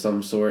sale of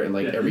some sort and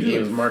like every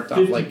game is marked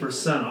off like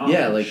 50% off.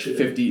 yeah, like shit.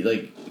 50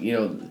 like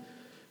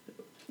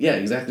yeah,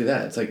 exactly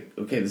that. It's like,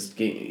 okay, this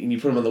game, and you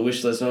put them on the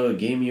wish list, oh, a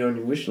game you on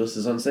your wish list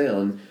is on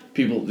sale, and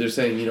they're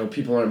saying,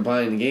 people aren't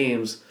buying the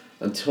games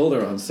until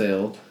they're on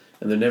sale,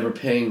 and they're never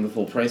paying the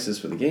full prices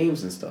for the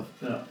games and stuff.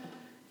 Yeah.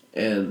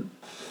 And,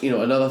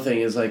 another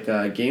thing is, like,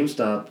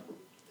 GameStop,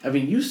 I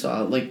mean, you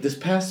saw, like, this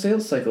past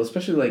sales cycle,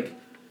 especially, like,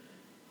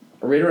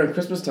 right around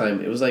Christmas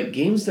time, it was, like,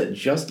 games that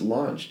just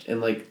launched,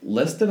 and, like,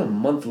 less than a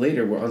month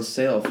later were on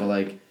sale for,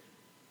 like,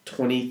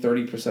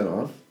 20-30%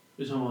 off.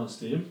 You're talking about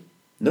Steam?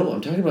 No,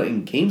 I'm talking about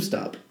in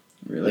GameStop.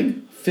 Really?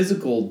 Like,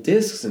 physical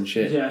discs and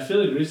shit. Yeah, I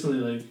feel like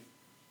recently,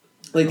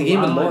 Like, the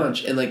game would lot of,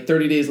 launch, and, like,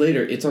 30 days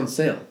later, it's on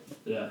sale.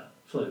 yeah,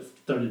 for like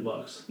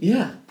 $30.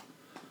 Yeah.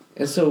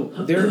 And so,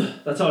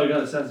 That's how I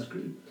got Assassin's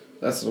Creed.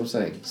 that's what I'm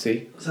saying.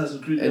 See?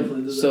 Assassin's Creed definitely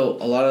And did so,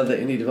 a lot of the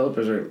indie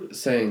developers are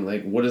saying,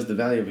 like, what is the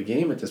value of a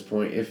game at this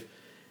point?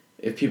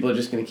 If people are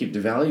just going to keep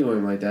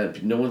devaluing like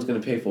that, no one's going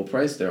to pay full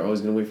price. They're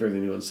always going to wait for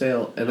everything to go on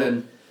sale. And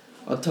then,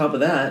 on top of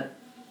that,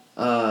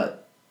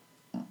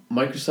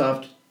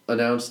 Microsoft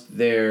announced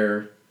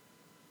their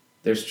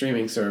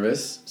streaming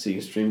service, so you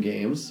can stream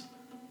games,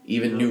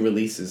 even new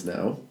releases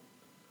now.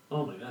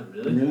 Oh my god,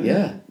 really?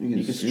 Yeah,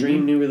 you can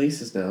stream new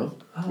releases now.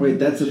 Wait,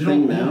 that's a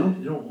thing now?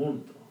 You don't own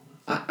it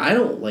though. I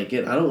don't like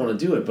it. I don't want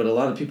to do it, but a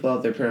lot of people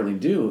out there apparently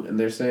do, and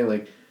they're saying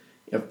like,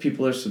 if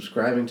people are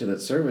subscribing to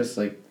that service,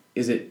 like,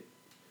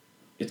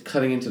 it's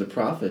cutting into the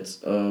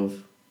profits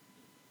of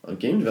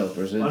game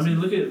developers. And I mean,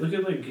 look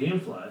at like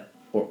GameFly.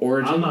 Or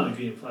Origin. I'm not a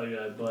GameFly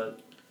guy,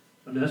 but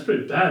I mean that's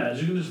pretty bad.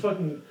 You can just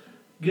fucking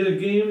get a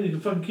game and you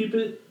can fucking keep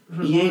it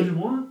for as long as you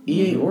want.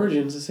 EA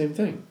Origin's the same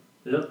thing.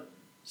 Yep.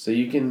 So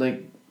you can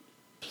like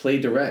play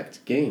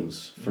direct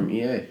games from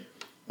EA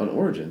on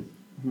Origin.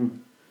 Mm-hmm.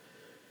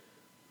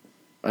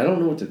 I don't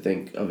know what to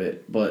think of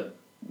it, but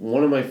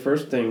one of my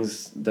first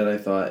things that I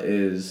thought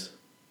is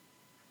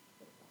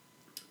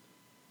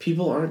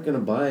people aren't going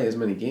to buy as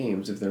many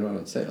games if they're not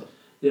on sale.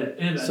 Yeah,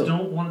 and I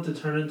don't want it to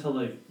turn into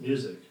like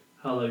music.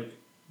 How like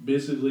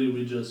basically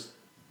we just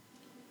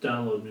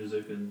download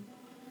music and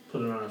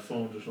put it on our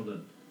phones or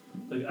something.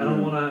 Like I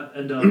don't want to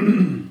end up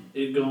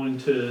it going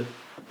to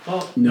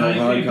now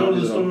you can't go to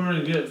the store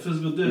and get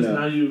physical discs. Yeah.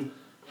 Now you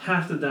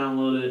have to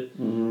download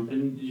it Mm-hmm.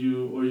 and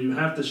you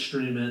have to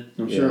stream it.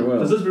 I'm sure it will.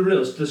 Because let's be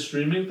real, the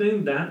streaming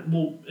thing that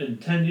will in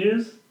 10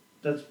 years.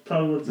 That's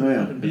probably what it's gonna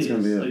fucking be. It's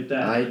gonna be like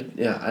that.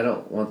 I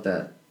don't want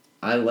that.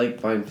 I like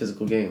buying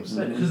physical games.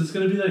 Because it's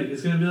gonna be like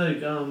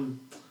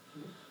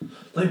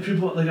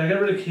people like I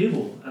got rid of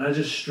cable and I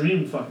just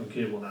stream fucking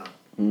cable now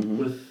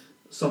with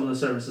some of the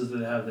services that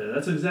they have there.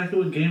 That's exactly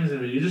what games are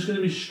gonna be. You're just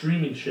gonna be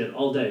streaming shit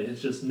all day.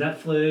 It's just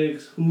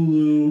Netflix,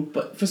 Hulu.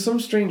 But for some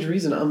strange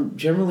reason, I'm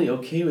generally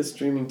okay with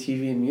streaming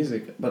TV and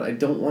music, but I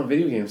don't want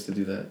video games to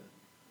do that.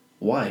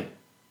 Why?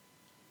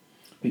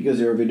 Because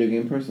you're a video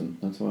game person.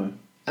 That's why.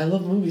 I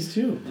love movies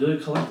too. You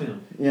like collecting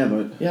them. Yeah,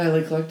 but Yeah, I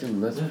like collecting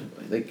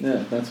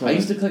them. that's why. I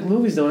used to collect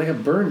movies though, and I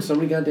got burned so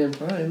many goddamn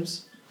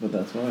times. But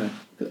that's why.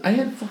 I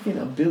had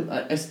fucking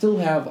I still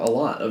have a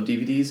lot of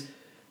DVDs,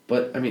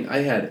 but I mean, I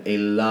had a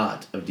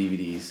lot of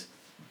DVDs.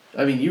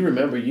 I mean, you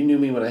remember, you knew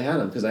me when I had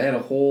them because I had a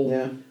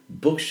whole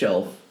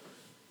bookshelf,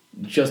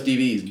 just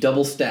DVDs,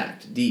 double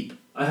stacked, deep.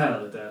 I had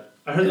it like that.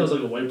 I heard that was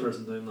like a white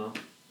person thing though,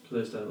 because I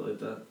used to have it like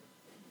that.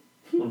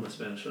 One of my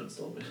Spanish friends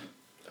told me.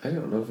 I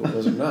don't know if it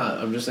was or not.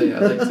 I'm just saying I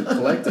like to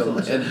collect them,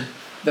 and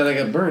then I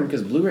got burned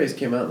because Blu-rays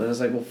came out, and then I was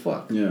like, well,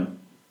 fuck. Yeah.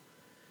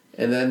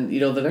 And then,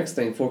 the next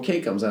thing,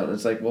 4K comes out, and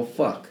it's like, well,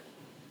 fuck.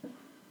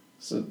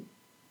 So,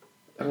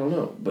 I don't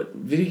know. But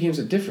video games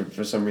are different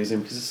for some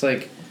reason, because it's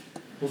like...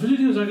 Well, video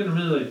games aren't going to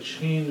really, like,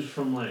 change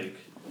from, like...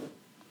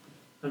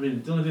 I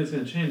mean, the only thing that's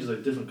going to change is,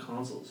 like, different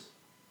consoles.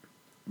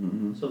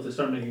 Mm-hmm. So if they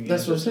start making games,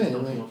 that's what I'm saying.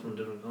 they'll come up from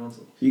different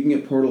consoles. You can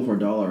get Portal for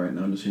 $1 right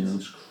now, just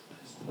Jesus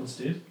Christ. On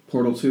Steam?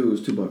 Portal 2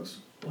 is $2.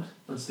 What?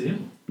 On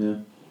Steam? Yeah.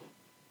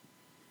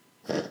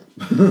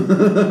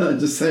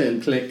 Just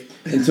saying. Click.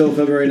 Until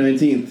February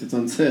 19th, it's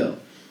on sale.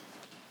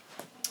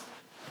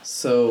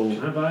 So...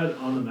 Can I buy it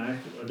on the Mac,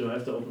 or do I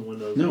have to open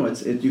Windows? No, you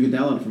can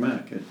download it for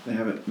Mac. They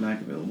have it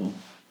Mac available.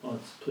 Oh,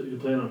 you can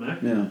play it on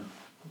Mac? Yeah.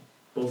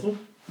 Both of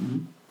them? Mm-hmm.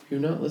 You're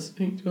not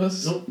listening to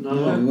us? Nope, not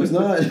No, at he all. was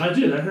not. I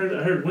did. I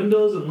heard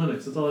Windows and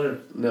Linux. That's all I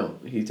heard. No,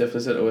 he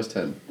definitely said OS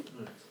 10.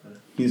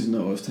 He's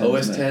no OS 10.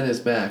 OS 10 is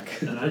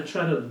back. And I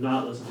try to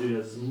not listen to you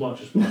guys as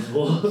much as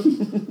possible.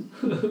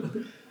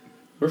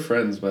 We're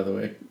friends, by the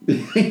way.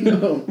 I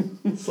know.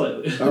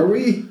 Slightly. Are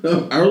we?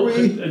 No, are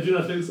we? I do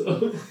not think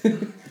so.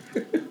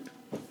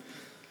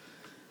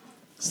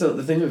 So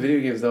the thing with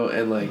video games though,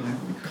 and like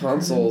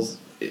consoles,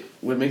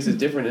 what makes it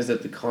different is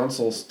that the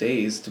console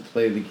stays to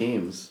play the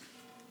games.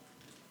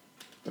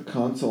 The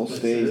console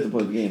stays to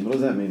play the game. What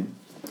does that mean?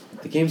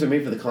 The games are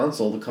made for the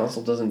console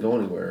doesn't go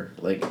anywhere.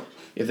 Like,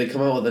 if they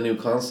come out with a new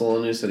console,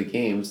 a new set of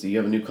games, you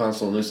have a new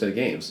console, a new set of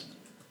games.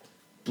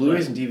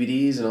 Blu-rays and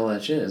DVDs and all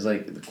that shit is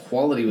like, the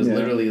quality was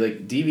literally,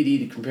 like,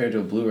 DVD compared to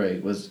a Blu-ray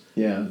was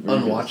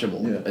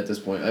unwatchable at this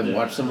point. I've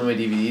watched some of my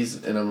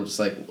DVDs and I'm just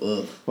like,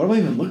 ugh. What am I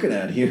even looking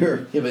at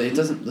here? Yeah, but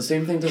the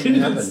same thing doesn't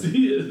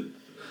happen.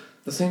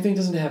 The same thing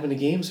doesn't happen to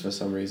games for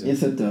some reason.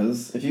 Yes, it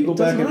does. If you go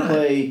back and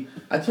play...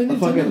 I play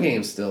Nintendo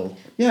games still.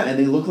 Yeah, and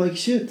they look like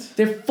shit.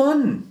 They're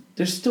fun.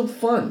 They're still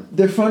fun.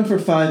 They're fun for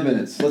 5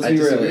 minutes. Let's be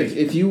real.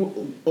 Disagree. If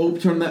you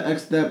turn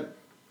that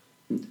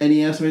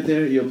NES right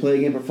there, you'll play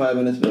a game for 5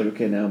 minutes and be like,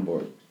 okay, now I'm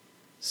bored.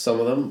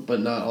 Some of them, but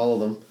not all of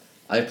them.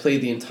 I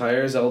played the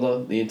entire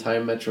Zelda, the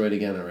entire Metroid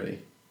again already.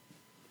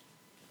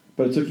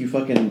 But it took you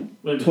fucking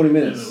 20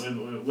 minutes. Wait a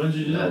minute. When did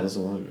you do that? No, that's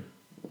longer.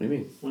 What do you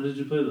mean? When did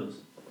you play those?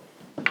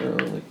 I don't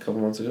know, like a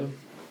couple months ago.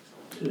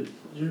 Dude,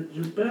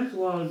 your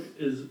backlog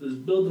is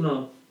building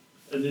up,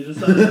 and you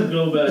decided to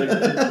go back and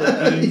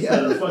play games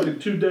that are fucking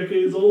 2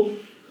 decades old.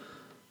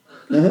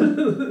 I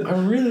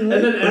really like And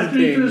then those after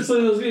you games. finished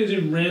playing those games,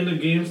 you ran to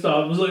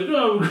GameStop and was like,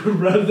 oh, I'm going to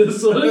grab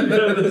this one,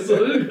 grab this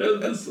one,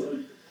 grab this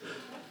one.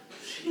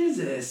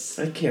 Jesus.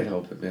 I can't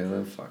help it, man.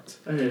 I'm fucked.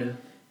 Okay.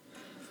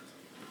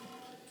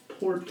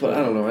 Poor kid. But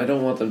I don't know. I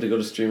don't want them to go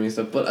to streaming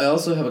stuff. But I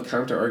also have a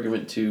counter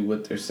argument to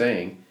what they're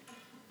saying.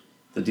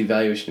 The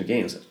devaluation of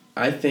games.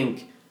 I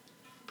think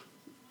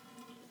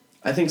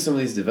some of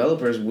these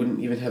developers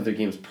wouldn't even have their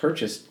games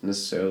purchased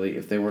necessarily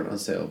if they weren't on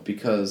sale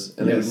because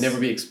they would never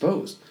be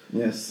exposed.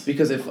 Yes.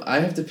 Because if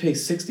I have to pay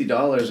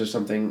 $60 or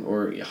something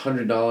or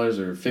 $100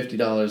 or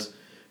 $50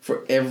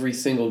 for every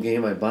single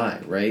game I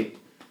buy, right?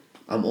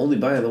 I'm only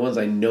buying the ones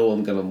I know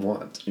I'm gonna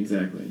want.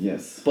 Exactly.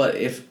 Yes. But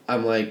if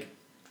I'm like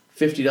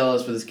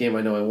 $50 for this game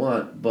I know I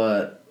want,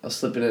 but I'll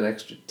slip in an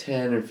extra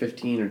 10 or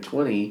 15 or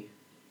 20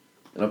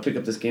 and I'll pick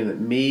up this game that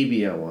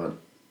maybe I want.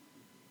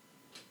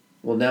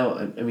 Well, now,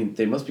 I mean,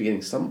 they must be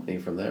getting some money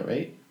from that,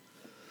 right?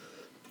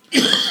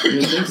 You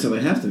would think so.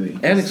 They have to be.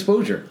 And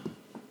exposure.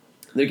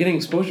 They're getting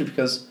exposure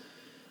because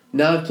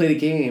now I've played a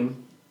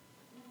game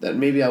that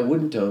maybe I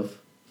wouldn't have,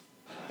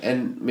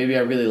 and maybe I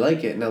really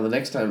like it. Now the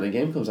next time the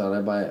game comes out, I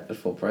buy it at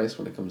full price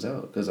when it comes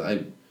out because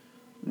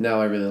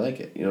now I really like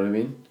it. You know what I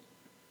mean?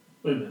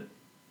 Wait a minute.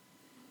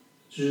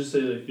 Did you just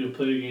say, like, you'll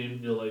play a game,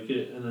 you'll like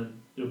it, and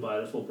then you'll buy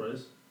it at full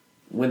price?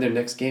 When their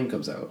next game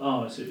comes out.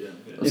 Oh, I see, yeah.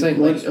 Okay. I'm saying,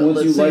 once you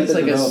let's say like it's the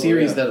like a developer,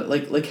 series yeah. that,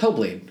 like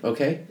Hellblade,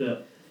 okay? Yeah.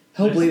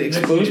 Hellblade Next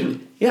exposed game. me.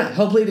 Yeah,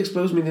 Hellblade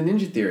exposed me to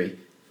Ninja Theory.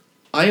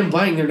 I am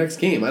buying their next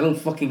game. I don't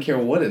fucking care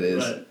what it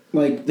is. Right.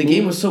 Like The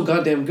game was so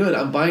goddamn good.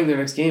 I'm buying their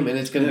next game, and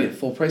it's going to be Yeah. at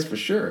full price for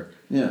sure.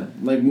 Yeah,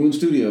 like Moon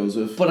Studios.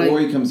 If But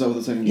Ori comes out with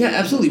a second Yeah, game.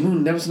 absolutely.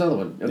 Moon, that was another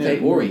one. Okay,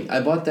 Yeah. Ori.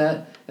 I bought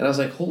that, and I was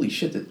like, holy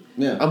shit.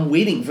 Yeah. I'm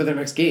waiting for their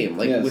next game,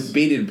 like Yes. with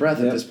bated breath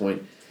Yeah. at this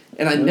point.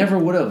 And I Yeah. never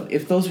would have.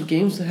 If those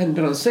games hadn't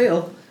been on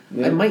sale,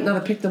 Yeah. I might not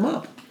have picked them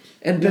up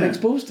and been Yeah.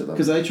 exposed to them.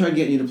 Because I tried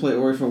getting you to play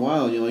Ori for a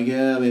while, and you're like,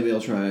 yeah, maybe I'll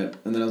try it.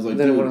 And then I was like,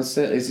 then it dude, went on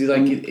sale.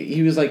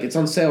 He was like, it's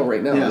on sale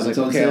right now. yeah, I was like, it's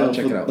on okay, sale I'll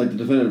check for, it out. like the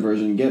definitive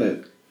version, get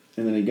it.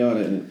 And then he got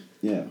it, and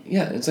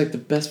Yeah, it's like the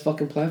best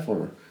fucking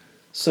platformer.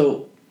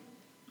 So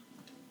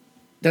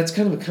that's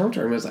kind of a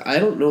counter. I mean, I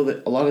don't know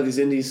that a lot of these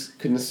indies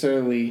could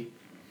necessarily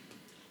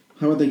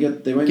How would they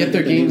get? They might get not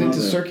their games name into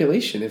out there.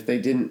 circulation if they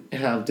didn't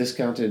have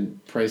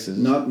discounted prices.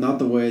 Not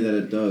the way that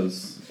it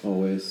does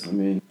always. I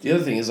mean, The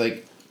other thing is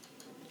like,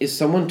 is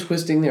someone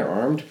twisting their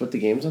arm to put the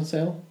games on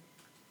sale?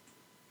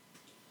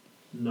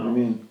 No. I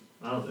mean,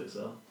 I don't think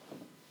so.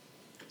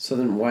 So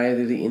then why are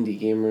they the indie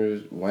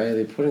gamers? Why are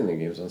they putting their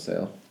games on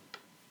sale?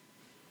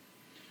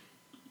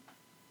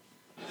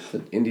 The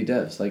indie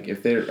devs, like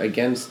if they're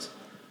against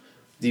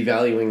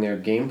devaluing their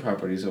game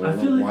properties or I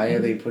whatever, feel like why are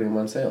they putting them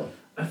on sale?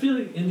 I feel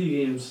like indie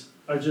games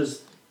are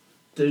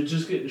they're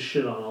just getting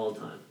shit on all the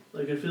time.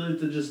 Like, I feel like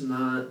they're just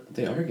not...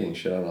 They are getting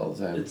shit on all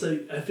the time. It's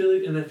like, I feel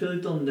like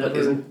they'll never... But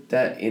isn't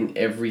that in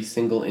every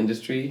single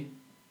industry?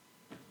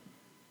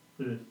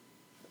 Hmm.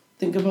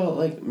 Think about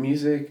like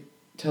music,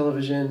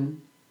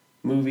 television,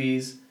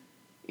 movies.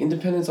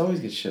 Independents always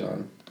get shit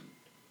on.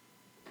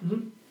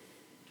 Mm-hmm.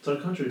 It's our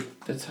country.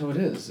 That's how it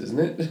is, isn't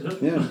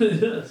it? Yeah.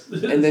 Yes.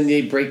 And then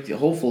they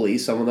hopefully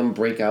some of them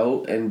break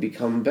out and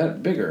become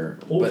bigger.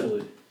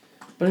 Hopefully.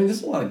 But I mean,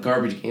 there's a lot of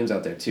garbage games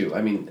out there too.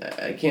 I mean,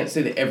 I can't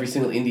say that every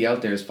single indie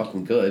out there is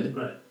fucking good.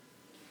 Right.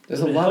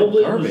 There's a lot of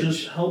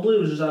garbage. Hellblade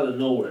was just out of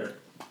nowhere.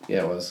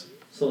 Yeah, it was.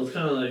 So it's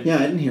kind of like... yeah, I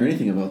didn't hear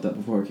anything about that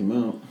before it came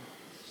out.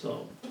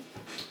 So...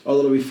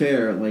 Although to be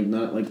fair, like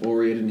not like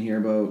Ori, I didn't hear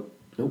about.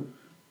 Nope.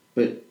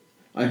 But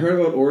I heard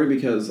about Ori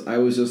because I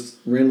was just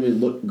randomly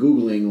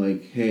Googling,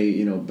 like, hey,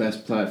 you know,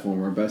 best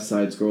platform or best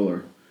side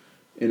scroller.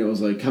 And it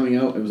was like coming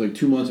out, it was like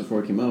 2 months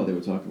before it came out, they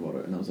were talking about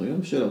it. And I was like,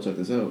 oh shit, I'll check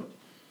this out.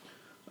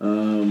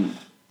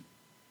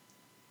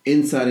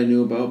 Inside I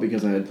knew about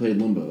because I had played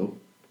Limbo.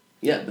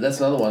 Yeah, but that's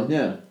another one.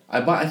 Yeah.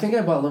 I think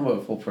I bought Limbo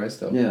at full price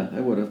though. Yeah, I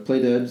would have.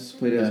 Played Dead's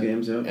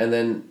games, yeah. And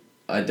then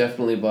I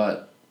definitely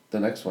bought the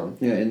next one.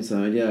 Yeah,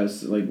 Inside, yeah.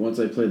 It's like once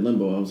I played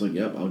Limbo, I was like,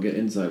 yep, I'll get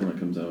Inside when it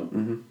comes out.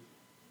 Mm-hmm.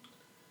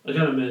 I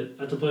gotta admit,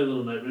 after playing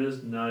Little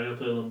Nightmares, now I gotta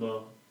play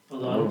Limbo.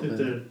 Although I don't think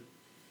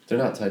they're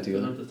not tied they're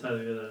together. not tied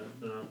together.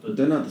 They're not. But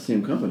They're not the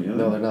same company, are they?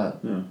 No, they're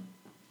not. No.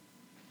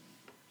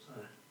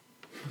 sorry.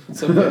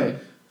 It's okay.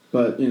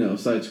 But, you know,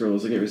 side scrollers,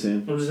 I get what you're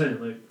saying. I'm just saying,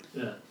 like,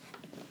 yeah.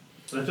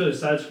 I feel like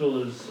side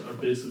scrollers are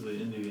basically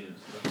indie games,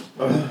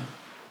 right?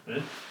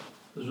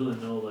 There's really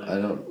no like. I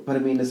don't. But I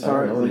mean, as I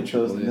far don't as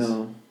know like any those, AAAs.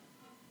 no.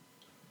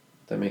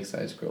 That make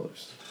side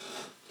scrollers.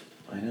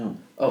 I know.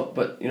 Oh,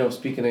 but you know,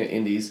 speaking of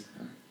indies,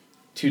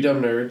 Two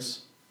Dumb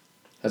Nerds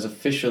has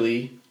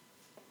officially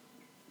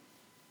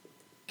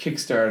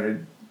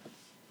kickstarted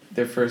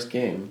their first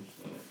game.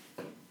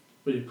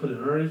 But you put in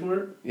already for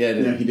it? Yeah, I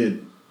did. Yeah, he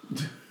did.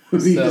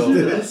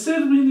 So- I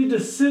said we need to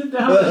sit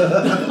down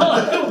and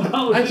talk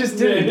about I just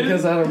did it man.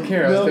 because I don't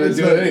care. I was No, gonna it's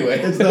do not- it anyway.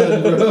 It's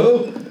not,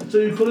 bro. So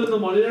you put in the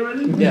money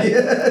already? Yeah.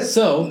 Yes.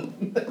 So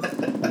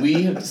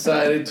we have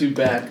decided to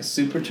back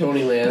Super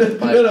Tony Land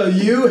by No,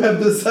 you have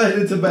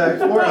decided to back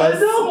for I us.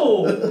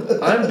 know!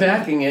 I'm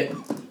backing it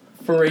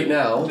for right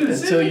now Dude,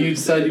 until say- you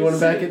decide you want to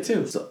say- back it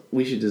too. So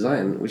we should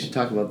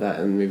talk about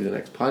that in maybe the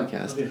next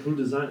podcast. Okay, who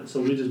designed it?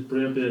 So we just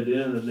bring up the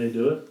idea and then they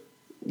do it?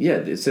 Yeah,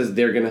 it says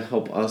they're gonna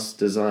help us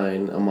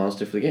design a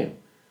monster for the game.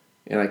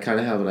 And I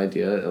kinda have an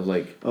idea of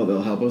like Oh,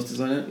 they'll help us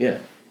design it? yeah.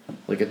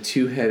 Like a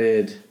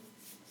 2-headed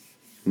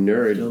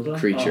nerd Dildo?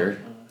 creature.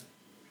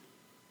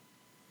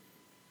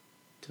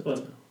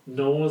 What?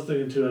 No one was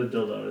thinking two-headed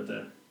dildo right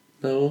there.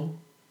 No.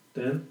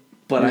 Dan?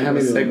 But I have a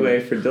Maybe a little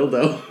segue for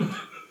dildo.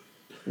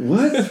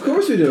 What? Of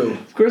course we do.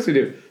 Of course we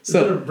do. Is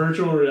there a So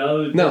virtual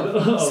reality no.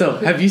 dildo? Oh. So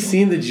have you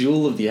seen the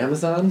Jewel of the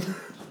Amazon?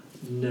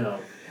 No.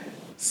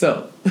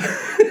 So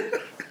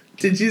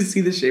did you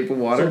see The Shape of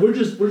Water? So we're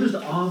just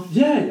on.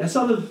 Yeah, I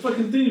saw the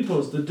fucking thing you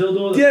posted. The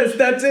dildo. Yes,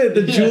 that's it.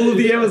 The Jewel of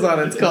the Amazon,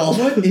 it's called.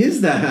 What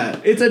is that?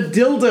 It's a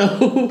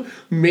dildo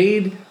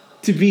made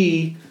to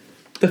be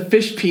the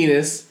fish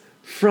penis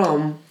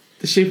from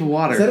The Shape of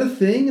Water. Is that a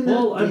thing? In that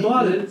Well, I game?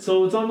 bought it,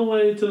 so it's on the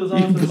way to the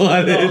You office.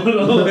 bought it.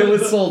 No. It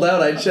was sold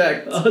out. I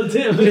checked. Oh,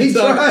 damn He it. It's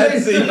on tried.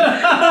 Etsy.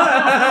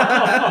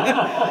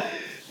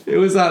 It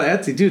was on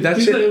Etsy, dude. That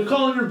He's shit. like, I'm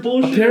calling her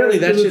bullshit. Apparently,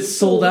 that because shit it's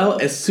sold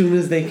out as soon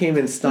as they came in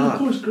And of stock.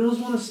 course, girls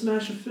want to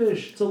smash a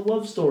fish. It's a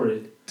love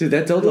story. Dude,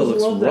 that dildo Girls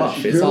looks love that rough.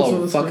 shit. It's Girls all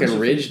wanna smash fucking it.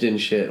 ridged and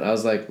shit. I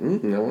was like, I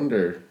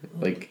wonder.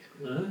 Like,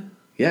 Huh?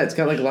 yeah, it's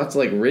got like lots of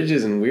like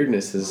ridges and Why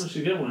weirdnesses. don't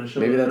you get one and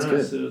show Maybe her that's ass,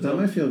 good. see what's That up?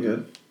 might feel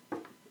good.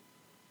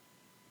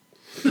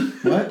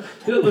 What?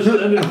 Yeah, let's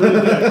just end it right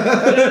there.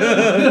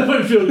 That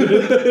might feel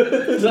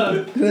good.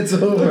 Done. It's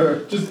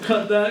over. Just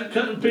cut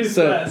and paste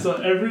So- that. So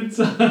every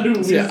time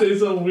we Yeah. say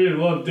something weird,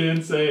 we'll have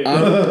Dan say it.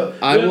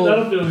 I will.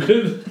 That'll feel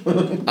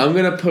good. I'm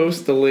gonna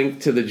post the link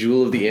to the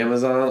Jewel of the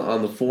Amazon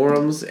on the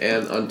forums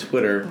and on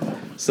Twitter,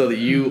 so that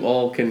you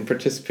all can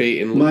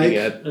participate in looking Mike.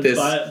 at And this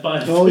buy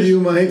a Oh, fish,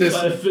 you, Mike. buy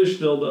a fish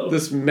dildo.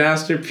 this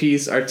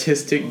masterpiece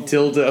artistic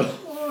dildo,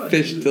 Oh,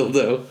 fish dude.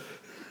 dildo.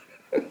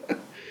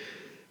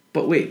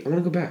 But wait, I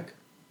want to go back.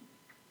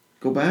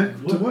 Go back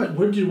to what?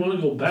 Where do you want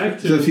to go back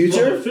to? To the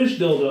future? Well, a fish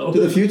dildo. To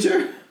the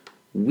future?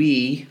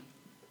 We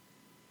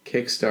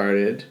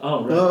kickstarted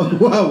Oh, right. Oh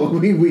wow,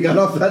 we got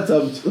off that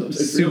subject.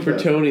 Super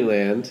Tony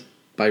Land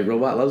by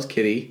Robot Loves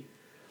Kitty,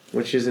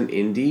 which is an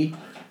indie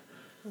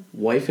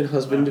wife and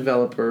husband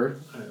developer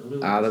Alright, let me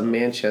look out of this up.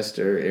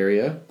 Manchester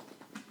area,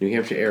 New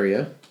Hampshire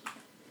area.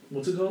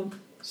 What's it called?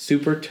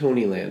 Super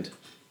Tony Land.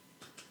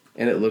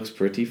 And it looks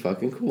pretty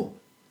fucking cool.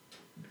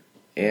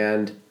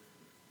 And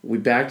we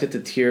backed at the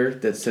tier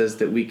that says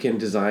that we can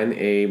design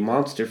a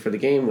monster for the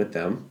game with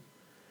them.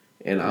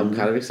 And I'm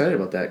kind of excited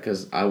about that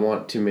because I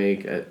want to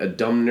make a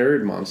dumb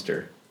nerd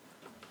monster.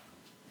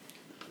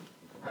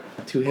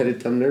 2-headed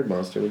dumb nerd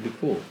monster would be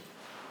cool.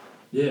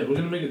 Yeah, we're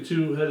gonna make a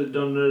two-headed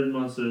dumb nerd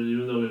monster,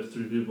 even though we have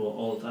 3 people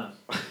all the time.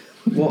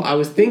 Well, I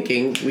was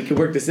thinking we could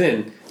work this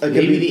in.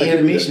 Maybe the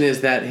animation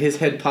is that his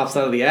head pops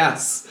out of the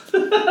ass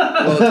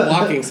while it's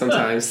walking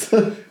sometimes.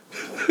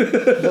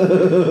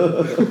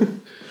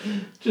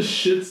 Just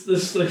shits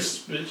this like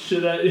spit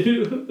shit at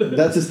you.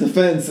 That's his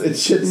defense. It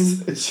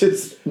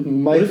shits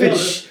my What if it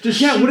face.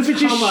 what if it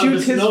just cum out of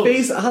shoots his nose.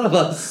 face out of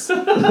us?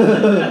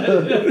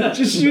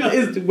 Just shoot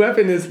his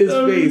weapon as his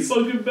That would be face.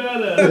 fucking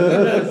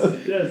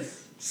badass.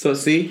 yes. So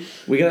see,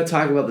 we gotta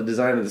talk about the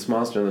design of this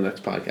monster in the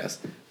next podcast.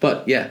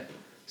 But yeah,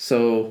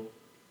 so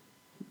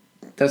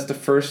that's the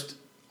first.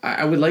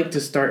 I would like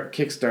to start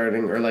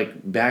kickstarting or like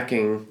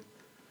backing,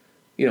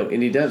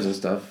 indie devs and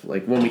stuff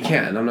like when we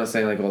can. I'm not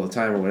saying like all the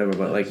time or whatever,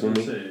 but like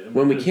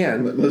when we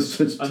can. Let's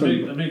switch I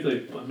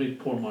make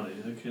poor money.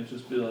 I can't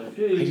just be like,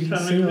 hey, I you didn't trying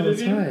to say make all a the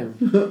video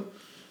game? time.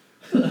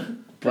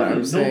 But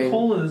I'm saying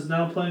Colin is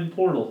now playing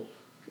Portal.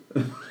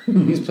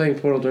 he's playing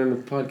Portal during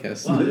the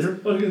podcast. Wow, you're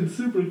fucking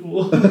super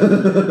cool.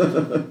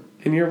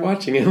 And you're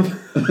watching him.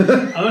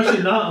 I'm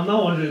actually not. I'm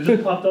not watching it. It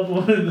just popped up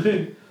on my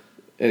thing.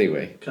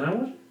 Anyway. Can I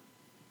watch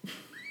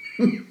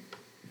it?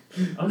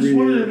 I'm just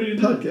wondering if you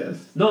can do it. podcast.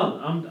 No,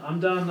 I'm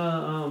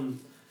down.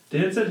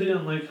 Dan said he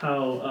didn't like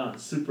how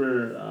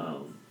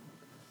super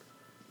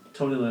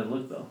Tonyland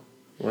looked though.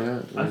 Why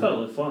not? I thought it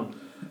looked fun.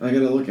 I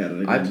gotta look at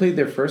it again. I played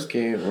their first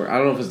game, or I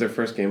don't know if it's their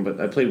first game, but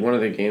I played one of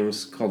their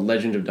games called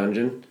Legend of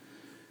Dungeon,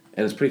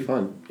 and it's pretty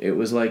fun. It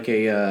was like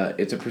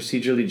it's a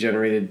procedurally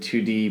generated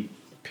 2D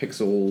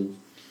pixel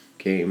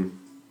game.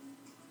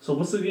 So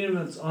what's the game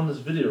that's on this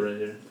video right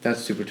here? That's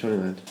Super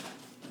Tonyland.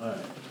 Alright.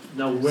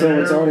 Now where...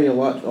 So it's already a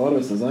lot of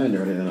it's designed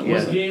already then.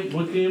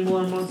 What game will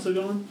our months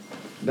ago on?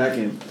 That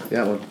game.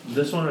 That one.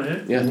 This one right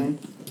here? Yeah.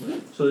 Mm-hmm.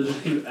 So they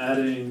just keep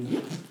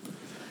adding...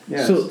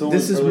 Yeah, so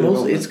this is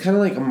mostly, it's kind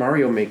of like a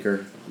Mario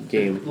Maker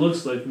game. It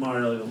looks like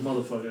Mario, like a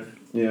motherfucker.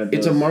 Yeah,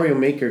 it's a Mario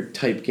Maker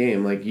type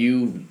game. Like,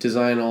 you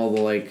design all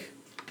the, like,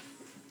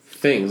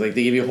 things. Like,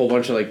 they give you a whole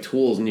bunch of, like,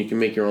 tools, and you can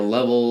make your own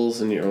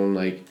levels and your own,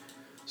 like,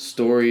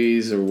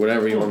 stories or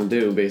whatever you want to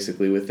do,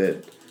 basically, with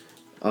it.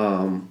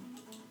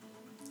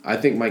 I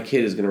think my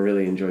kid is going to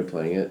really enjoy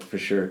playing it, for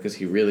sure, because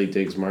he really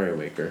digs Mario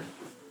Maker.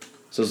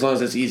 So as long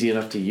as it's easy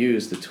enough to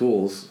use, the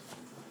tools...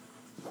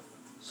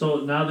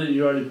 So now that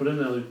you already put in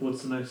there, like,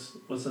 what's the next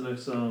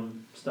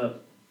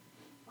step?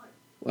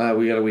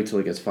 We gotta wait till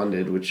it gets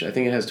funded, which I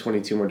think it has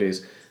 22 more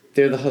days.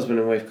 They're the husband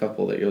and wife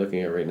couple that you're looking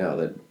at right now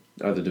that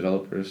are the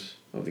developers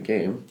of the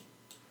game.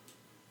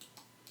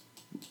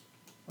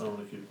 I don't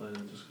want to keep playing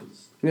it just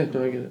because... Yeah,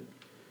 no, I get it.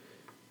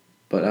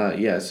 But,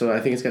 yeah, so I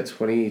think it's got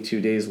 22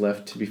 days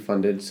left to be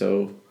funded,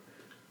 so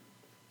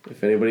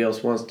if anybody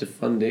else wants to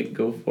fund it,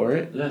 go for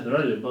it. Yeah, they're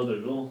already above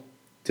their goal.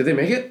 Did they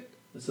make it?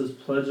 It says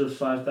pledge of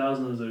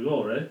 5,000 is their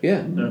goal, right?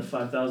 Yeah. They're at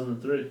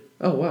 5,003.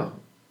 Oh, wow.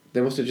 They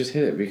must have just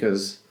hit it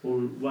because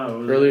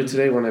Wow. earlier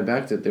today when I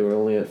backed it, they were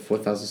only at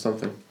 4,000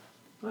 something.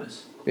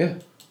 Nice. Yeah,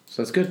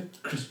 so that's good.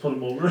 Chris put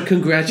them over.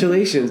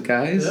 Congratulations,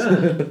 guys.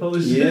 Yeah,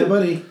 holy shit. Yeah,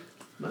 buddy.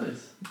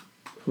 Nice.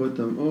 Put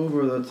them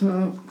over the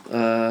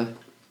top.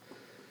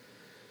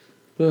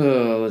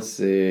 Let's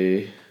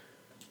see.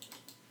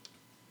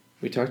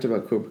 We talked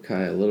about Cobra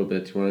Kai a little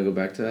bit. Do you want to go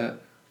back to that?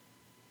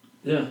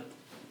 Yeah,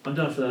 I'm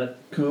down for that.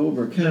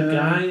 Cobra Kai. The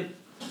guy,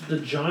 the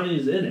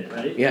Johnny's in it,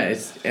 right? Yeah,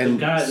 it's and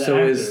the guy, the so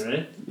actor, is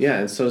right? Yeah,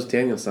 and so is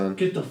Daniel-san.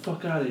 Get the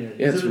fuck out of here.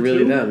 Yeah, Is it's it really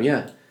two? them. Yeah,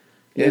 and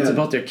it's Yeah.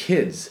 about their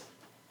kids.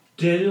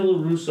 Daniel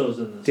LaRusso's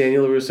in this.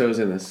 Daniel LaRusso's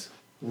in this.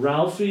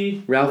 Ralph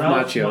Macchio. Ralph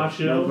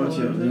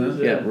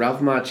Macchio, Yeah, Ralph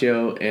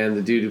Macchio and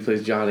the dude who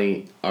plays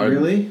Johnny are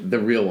Really? the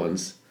real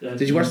ones. Yeah,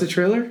 Did you watch the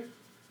trailer?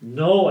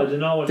 No, I did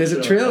not watch There's the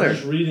a trailer. trailer. I'm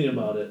just reading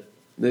about it.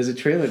 There's a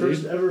trailer,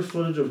 First dude. ever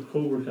footage of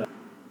Cobra Kai.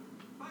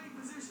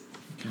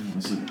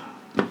 Let's see.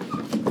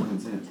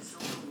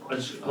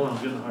 That's it. Hold on,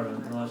 I'm getting a hard on.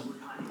 Relax.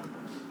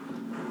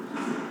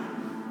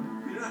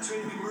 You're not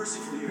trained to be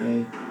merciful here.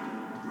 Hey.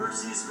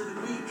 Mercy is for the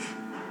weak.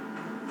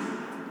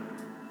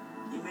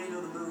 You may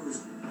know the moves,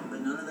 but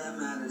none of that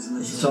matters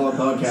unless It's a solid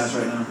podcast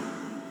right now.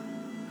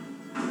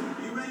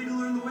 Are you ready to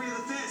learn the way of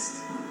the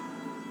fist?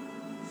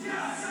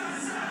 Yes,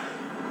 sir!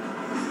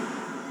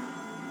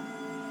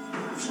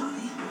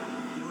 Johnny,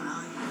 you and I,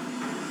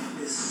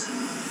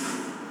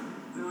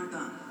 we aren't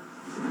done.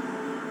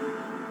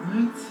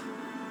 What?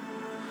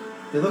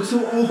 They look so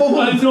old.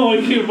 I know, I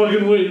can't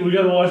fucking wait. We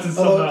gotta watch this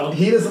somehow. Oh,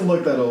 he doesn't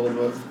look that old,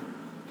 but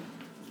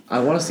I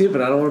want to see it,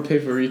 but I don't want to pay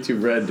for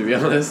YouTube Red, to be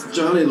honest.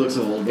 Johnny looks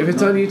old. If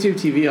it's on YouTube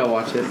TV, I'll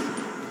watch it.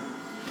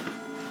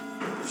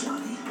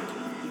 Johnny,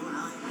 you and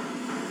I,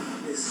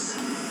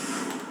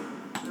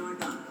 we aren't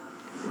done.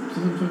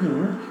 Doesn't fucking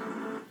work.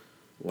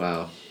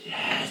 Wow.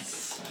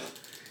 Yes.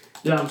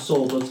 Yeah, I'm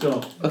sold. Let's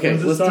go. Okay,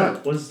 When's it let's start?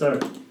 talk. When's it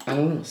start? I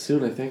don't know.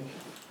 Soon, I think.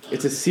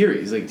 It's a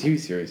series, like TV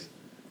series.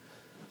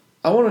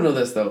 I want to know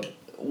this though.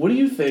 What do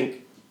you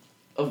think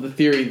of the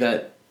theory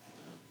that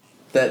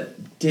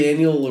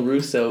Daniel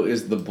LaRusso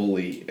is the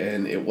bully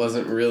and it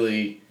wasn't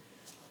really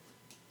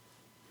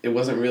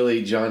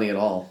Johnny at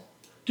all?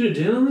 Dude,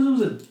 Daniel Russo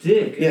was a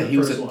dick. Yeah, in the he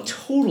was first a one.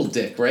 total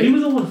dick, right? He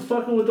was the one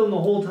fucking with them the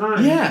whole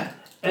time. Yeah,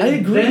 And I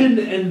agree.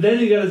 Then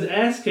he got his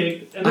ass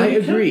kicked, and then I he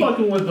agree. kept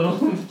fucking with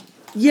them.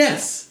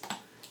 Yes.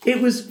 It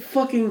was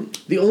fucking...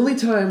 The only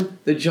time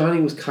that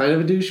Johnny was kind of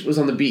a douche was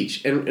on the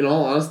beach. And in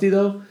all honesty,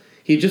 though,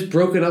 he had just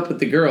broken up with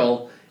the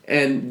girl,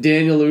 and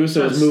Daniel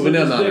LaRusso was moving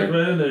in on her.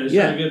 Right in there. He's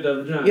Yeah. trying to get that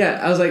vagina. Yeah,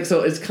 I was like,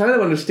 so it's kind of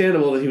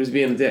understandable that he was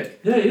being a dick.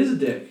 Yeah, he is a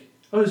dick.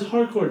 Oh, he's a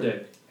hardcore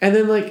dick. And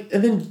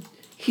then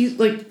he's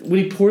like,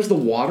 when he pours the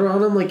water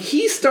on him, like,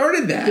 he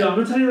started that. Yeah, I'm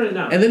gonna tell you right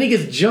now. And then he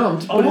gets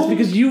jumped, but it's Oh.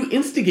 because you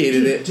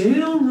instigated it.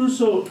 Daniel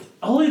Russo,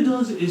 all he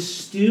does is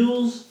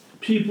steals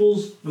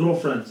people's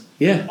girlfriends.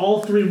 Yeah. In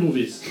all three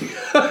movies.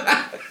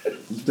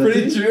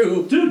 Pretty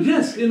true. Dude,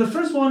 yes. In the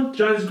first one,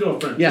 Johnny's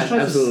girlfriend. Yeah, Just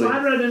tries absolutely. to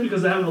slide right in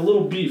because they're having a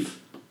little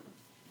beef.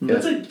 Yeah.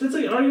 That's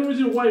like arguing with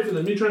your wife and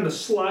then me trying to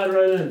slide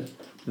right in.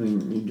 I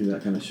mean, you do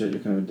that kind of shit,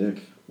 you're kind of a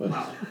dick.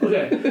 Wow.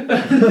 Okay.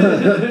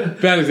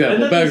 Bad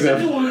example. Bad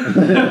example.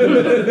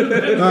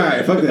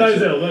 Alright, fuck Bad that.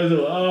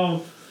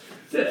 example.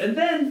 And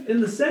then in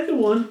the second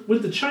one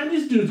with the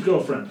Chinese dude's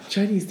girlfriend.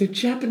 Chinese, they're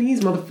Japanese,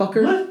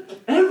 motherfucker.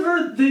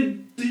 Whatever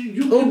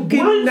you can Okinawa.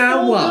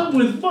 blindfold them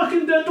with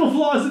fucking dental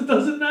floss. It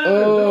doesn't matter.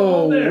 They're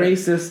all Oh, there.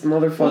 racist Oh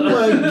motherfucker.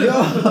 my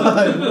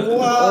god!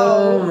 Wow!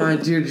 Oh my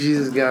dear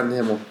Jesus God in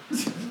Himmel.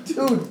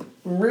 Dude,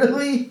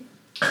 really?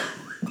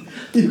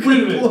 You Wait a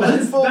can minute.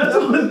 blindfold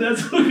them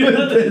That's with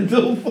what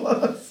dental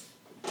floss.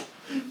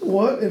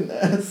 What an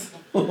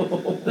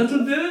asshole. That's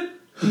what did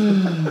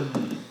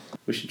it?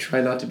 We should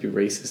try not to be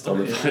racist on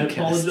the Okay,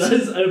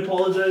 podcast. I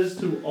apologize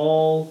to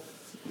all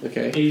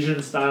Okay.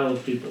 Asian style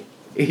of people.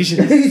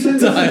 Asian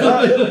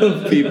style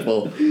of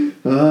people.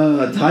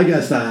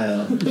 Tiger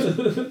style.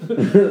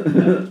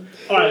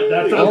 Alright,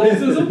 that's not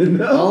racism?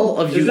 No. All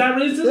of Is you. that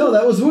racism? No,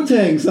 that was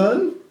Wu-Tang,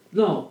 son.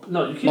 No,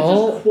 you can't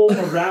All- just quote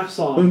a rap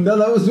song. No,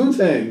 that was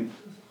Wu-Tang.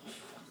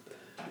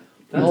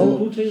 That's all- a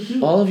Wu-Tang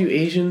too. All of you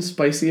Asian,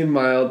 spicy and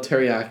mild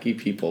teriyaki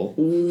people.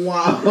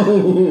 Wow.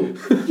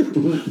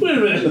 Wait a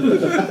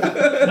minute.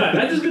 Alright,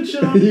 I just get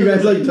shit on You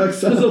guys like duck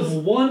because sauce? of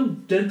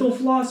one dental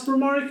floss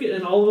remark,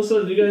 and all of a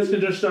sudden you guys can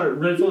just start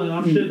red filling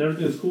off shit and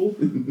everything is cool.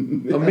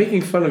 I'm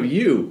making fun of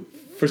you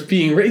for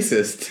being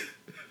racist.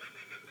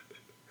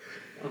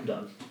 I'm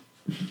done.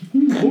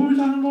 What were we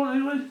talking about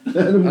anyway? I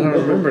don't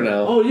remember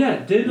now. Oh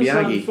yeah,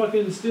 Danielson Miyagi.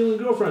 fucking stealing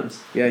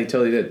girlfriends. Yeah, he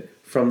totally did.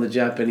 From the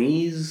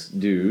Japanese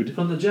dude.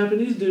 From the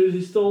Japanese dude,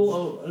 he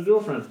stole a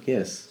girlfriend.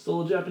 Yes.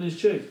 Stole a Japanese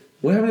chick.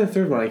 What happened in the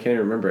third one? I can't even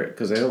remember it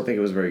because I don't think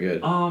it was very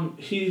good.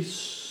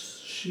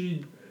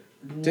 She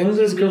Didn't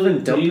wasn't his girlfriend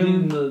really dump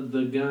dating him?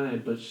 the guy,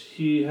 but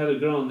he had a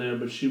girl in there,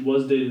 but she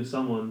was dating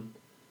someone,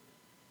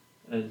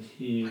 and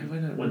he Why do I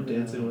not went remember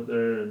dancing that? with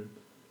her, and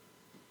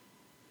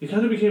he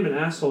kind of became an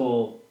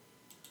asshole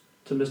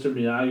to Mr.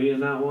 Miyagi in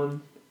that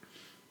one.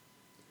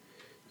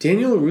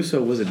 Daniel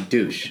LaRusso was a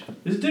douche.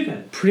 He's a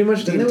dickhead. Pretty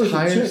much the Then there was a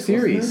entire chick, wasn't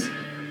series.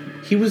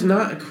 He was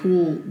not a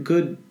cool,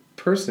 good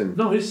person.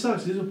 No, he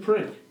sucks. He's a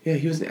prick. Yeah,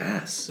 he was an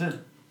ass. Yeah.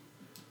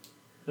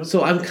 Yep.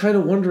 So I'm kind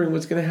of wondering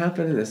what's going to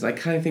happen in this. I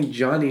kind of think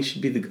Johnny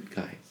should be the good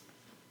guy.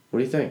 What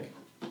do you think?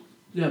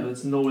 Yeah, but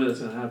there's no way that's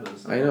gonna happen.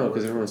 It's not I know, gonna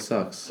because work. everyone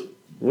sucks.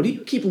 What do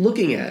you keep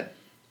looking at?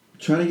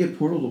 Trying to get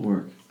Portal to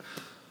work.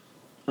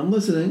 I'm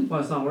listening.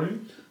 Why it's not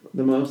working?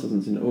 The mouse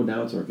doesn't seem to... Oh,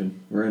 now it's working.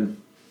 We're in.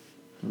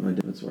 Oh, my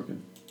God, it's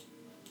working.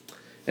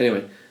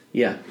 Anyway,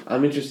 yeah,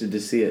 I'm interested to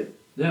see it.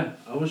 Yeah,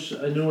 I wish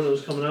I knew when it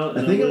was coming out. I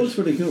and think it wish- looks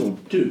pretty cool.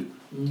 Dude,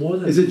 more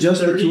than Is it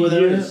just the 30 two of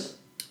them years.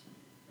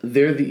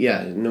 They're the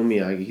no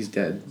Miyagi, he's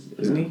dead,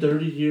 isn't he?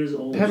 30 years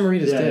old. Pat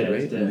Morita's dead, yeah,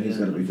 right? He's dead, Yeah, he's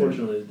gotta be dead.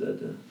 Unfortunately, he's dead.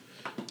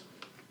 Yeah.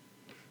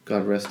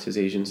 God rest his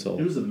Asian He soul.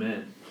 was a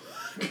man.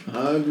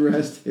 God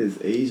rest his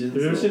Asian Have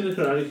you ever soul. seen The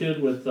Karate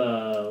Kid with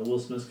Will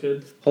Smith's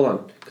kid? Hold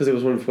on, because there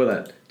was one before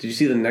that. Did you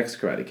see the next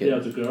Karate Kid? Yeah,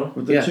 with the girl.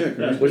 With the Yeah. chick,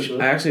 right? Yeah. Which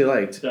I actually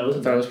liked. Yeah, it I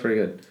wasn't thought it bad. was pretty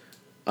good.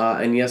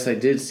 And yes, I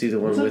did see the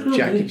one What's that with girl's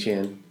Jackie name?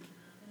 Chan.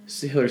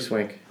 Hilary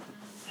Swank.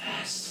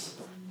 Yes.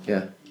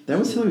 Yeah. That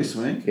was Hilary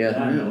Swank? Yeah.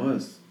 Yeah, it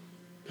was.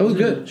 That was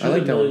good. She I was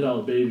like a that $1 one.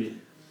 million baby.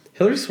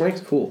 Hilary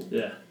Swank's cool.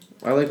 Yeah.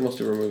 I like most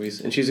of her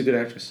movies, and she's a good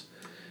actress.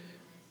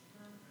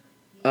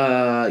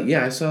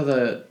 Yeah, I saw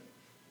the...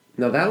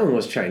 Now, that one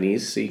was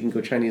Chinese, so you can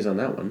go Chinese on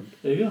that one.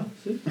 There you go.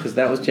 See? Because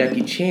that was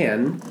Jackie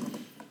Chan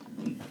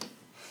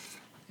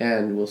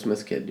and Will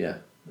Smith's kid, yeah.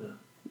 Yeah.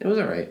 It was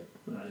alright.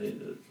 I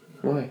hated it.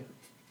 Why?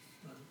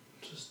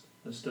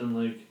 I just didn't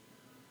like.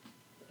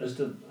 I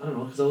don't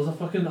know, because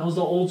I was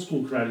the old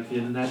school Karate Kid,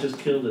 and that just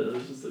killed it. It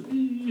was just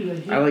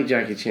like, I like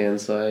Jackie Chan,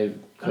 so I I mean,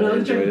 kind I of like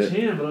enjoyed Jackie it.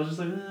 Chan, but I was just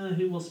like, I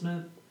hate Will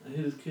Smith. I hate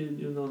his kid,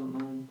 even though I don't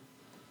know him.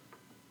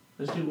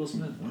 I just hate Will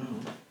Smith.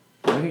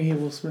 Why do you hate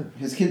Will Smith?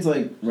 His kid's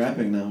like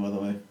rapping now, by the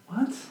way.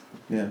 What?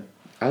 Yeah.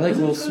 I like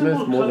Wasn't Will he talking Smith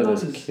about more than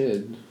cutting his off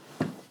kid.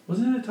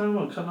 Wasn't he talking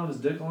about cutting out his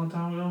dick a long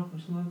time ago or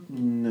something?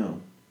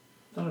 No.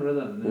 I thought I read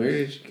that in the Where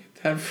news. did you get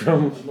that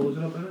from? I'm gonna look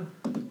it up right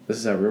now. This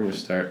is how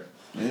rumors start.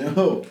 I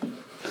know.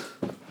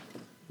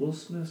 Will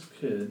Smith's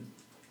kid.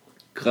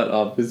 Cut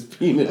off his I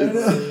penis.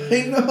 know.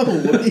 I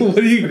know. What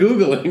are you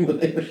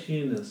Googling?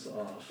 Penis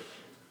off.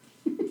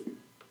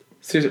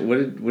 Seriously,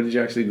 what did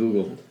you actually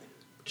Google?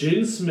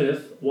 Jaden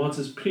Smith wants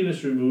his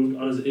penis removed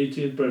on his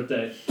 18th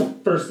birthday.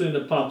 First thing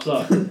that pops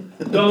up.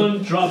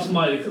 Done, drops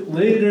mic.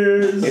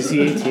 Laters. Is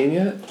he 18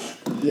 yet?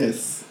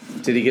 Yes.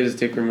 Did he get his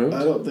dick removed?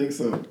 I don't think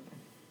so.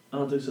 I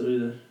don't think so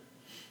either.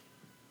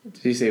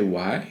 Did he say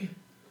why?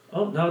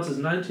 Oh, now it's his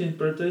 19th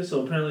birthday,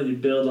 so apparently he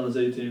bailed on his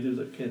 18th. He was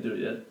like, can't do it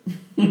yet.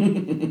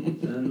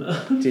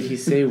 And, Did he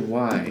say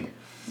why?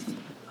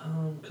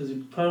 because he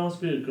probably wants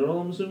to be a girl,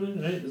 I'm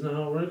assuming, right? Isn't that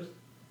how it works?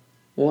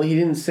 Well, he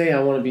didn't say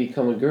I want to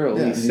become a girl.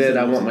 Yeah, he said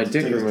I want my to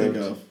dick take his removed.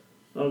 off.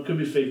 Oh, it could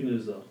be fake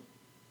news, though.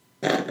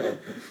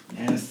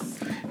 Yes.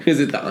 Is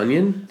it the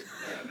Onion?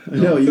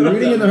 No, you're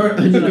reading in the Not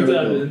Onion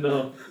that,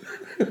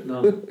 article.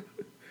 no.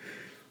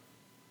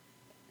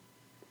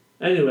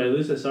 Anyway, at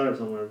least I saw it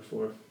somewhere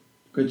before.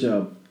 Good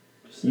job.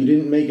 You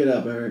didn't make it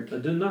up, Eric. I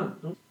did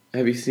not. Nope.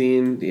 Have you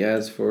seen the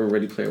ads for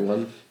Ready Player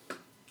One?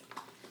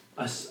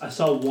 I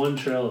saw one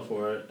trailer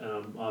for it, and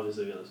I'm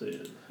obviously gonna see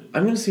it.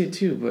 I'm gonna see it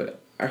too, but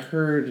I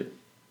heard.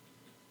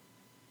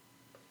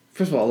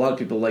 First of all, a lot of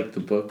people like the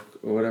book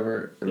or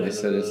whatever, and Yeah, they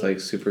said it's like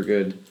super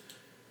good.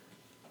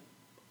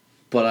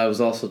 But I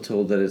was also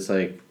told that it's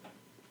like.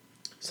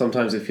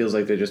 Sometimes it feels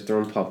like they're just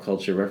throwing pop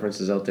culture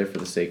references out there for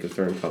the sake of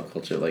throwing pop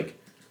culture, like,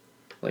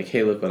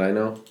 hey, look what I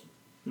know,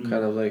 kind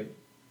of like.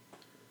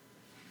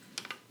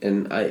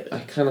 And I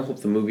kind of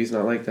hope the movie's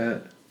not like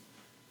that,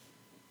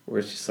 where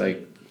it's just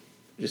like,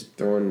 just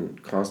throwing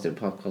constant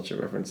pop culture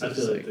references. I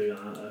feel like they're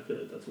gonna. I feel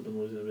like that's what the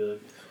movie's gonna be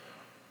like.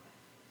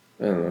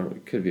 I don't know.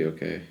 It could be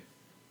okay.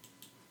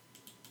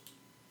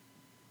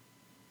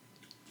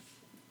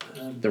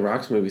 The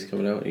Rock's movie's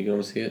coming out. Are you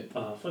going to see it?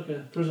 Fuck yeah.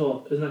 First of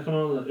all, isn't that coming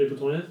out on April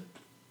 20th?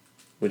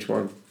 Which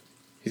one?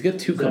 He's got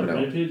two coming out.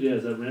 Rampage? Yeah,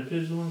 is that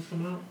Rampage the one that's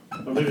coming out?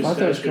 Or maybe I thought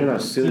that was coming out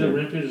It's either soon.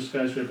 Rampage or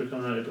Skyscraper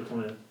coming out April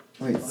 20th.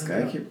 Wait,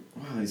 Skyscraper?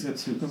 Wow, he's got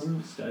 2 coming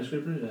out?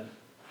 Skyscraper? Yeah.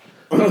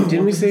 Oh,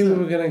 didn't we say we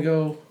were going to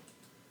go...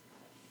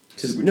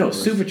 Super No,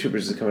 Troopers. Super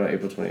Troopers is coming out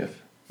April 20th.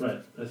 Right.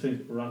 I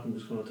think Rock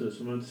is coming out too.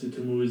 So I'm going to see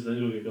 2 movies, then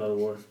go get God of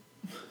War.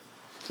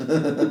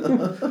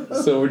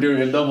 So we're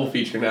doing a double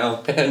feature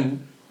now,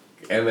 and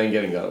then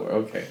getting God of War.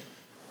 Okay.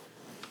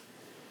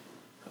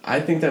 I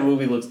think that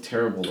movie looks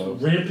terrible, though.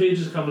 Rampage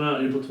is coming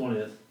out April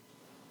 20th.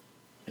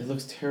 It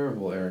looks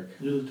terrible, Eric.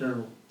 You look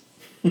terrible.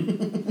 Why?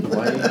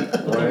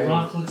 But Why? The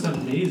Rock looks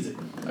amazing.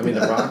 I mean,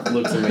 The Rock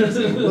looks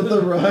amazing. But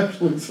The Rock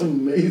looks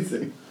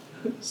amazing.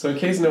 So in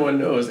case no one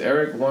knows,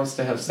 Eric wants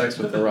to have sex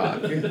with The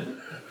Rock.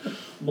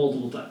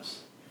 Multiple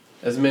times.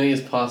 As many as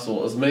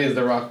possible. As many as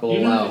The Rock will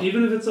allow.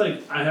 Even if it's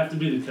like, I have to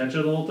be the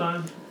catcher the whole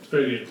time, it's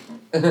fair game.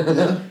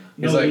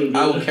 He's like, move,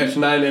 I will catch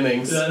 9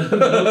 innings. Yeah,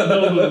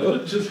 no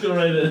move. Just go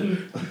right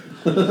in.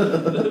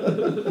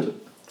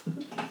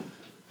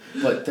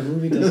 But the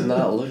movie does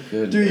not look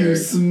good. Do you Eric.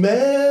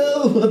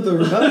 smell what The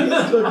Rock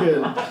is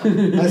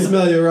cooking? I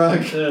smell you, Rock.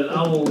 And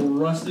I will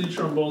rusty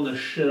trombone the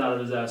shit out of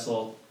his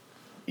asshole.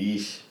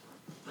 Eesh.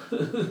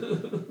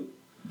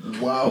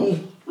 Wow.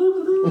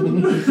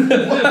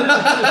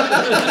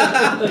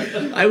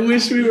 I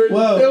wish we were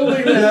Wow.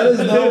 filming That is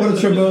not what a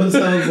trombone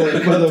sounds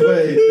like, by the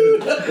way.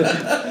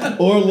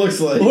 Or looks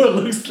like. Or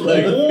looks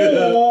like.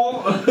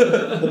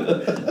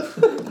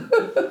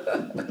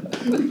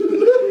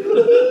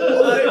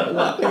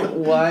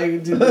 Why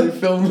did we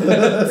film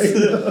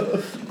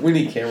that? We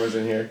need cameras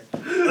in here.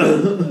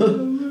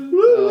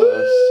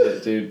 Oh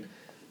shit, dude.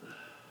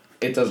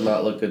 It does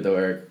not look good though,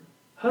 Eric.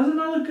 How does it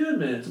not look good,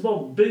 man? It's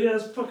about big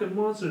ass fucking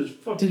monsters.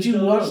 Fucking Did you each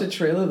other watch up. the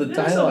trailer? The Yes,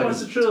 I dialogue watched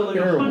is the trailer like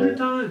terrible. 100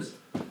 times.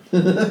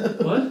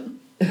 What?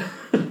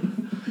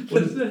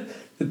 What is it?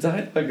 The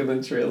dialogue in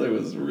the trailer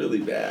was really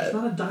It's bad.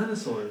 not a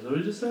dinosaur. Is that what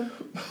you just said?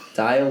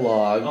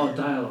 Dialogue Oh,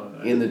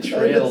 dialogue. in the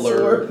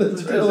Dinosaur. trailer.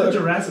 It's like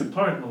Jurassic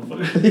Park,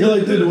 motherfucker. You're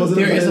like, dude, it wasn't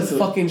There is a dinosaur.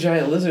 fucking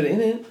giant lizard in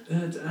it.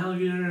 Yeah, it's an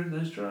alligator.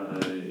 Nice try.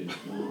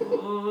 Come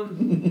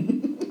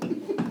on.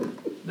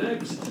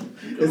 Next.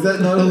 Is that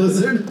not a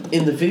lizard?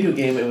 In the video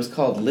game, it was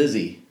called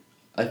Lizzie.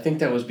 I think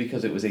that was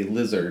because it was a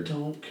lizard.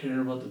 Don't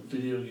care about the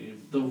video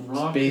game. The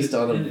Rock It's based is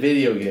on a in it.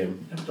 video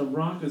game. Yeah, but The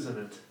Rock is in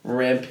it. It's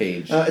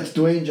Rampage.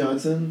 Dwayne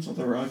Johnson. It's not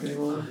The Rock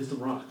anymore. He's The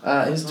Rock.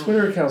 His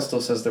Twitter account still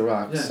says The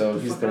Rock, Yeah, so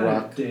get he's fuck The outta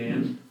Rock. here,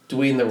 Dan.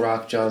 Dwayne The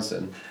Rock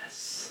Johnson.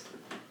 Yes.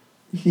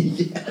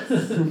 Yeah.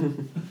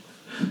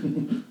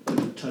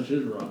 Touch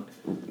his rock.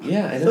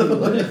 Yeah, I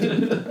know.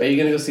 Are you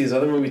gonna go see his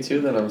other movie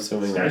too? Then I'm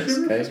assuming like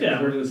Skyscraper?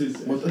 Yeah, we're gonna see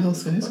What the hell,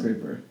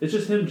 Skyscraper? It's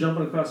just him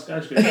jumping across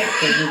skyscraper.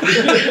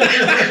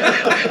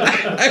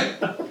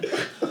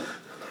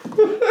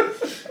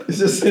 It's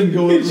just him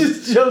going. He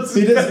just jumps.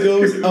 He just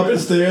goes up the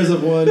stairs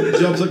of one,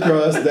 jumps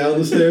across, down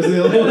the stairs of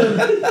the other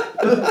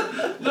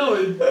one. No,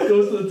 he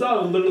goes to the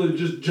top and literally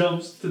just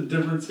jumps to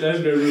different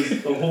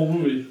skyscrapers the whole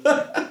movie.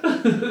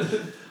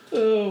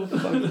 Oh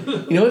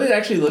fuck! You know what it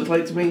actually looked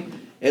like to me?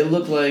 It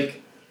looked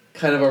like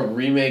kind of a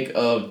remake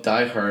of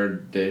Die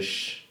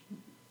Hard-ish.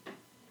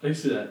 I can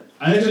see that.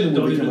 I He's actually got a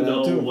don't movie even coming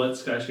out, know too. what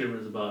Skyscraper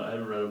is about. I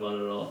haven't read about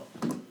it at all.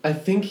 I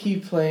think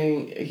he's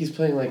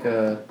playing like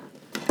a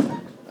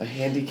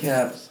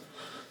handicapped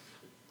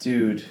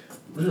dude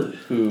Really?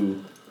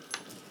 who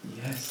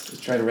is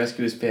trying to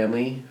rescue his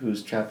family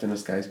who's trapped in a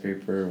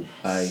skyscraper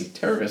by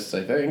terrorists,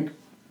 I think.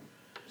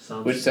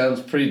 Which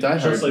sounds pretty Die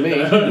Hard just to like me.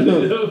 Die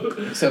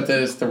Hard. Except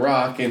that it's The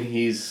Rock and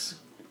he's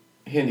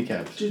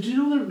handicapped. Dude, do you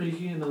know they're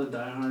making another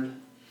Die Hard?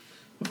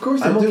 Of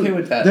course, I'm they do. okay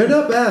with that. They're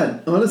not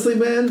bad, honestly,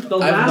 man. The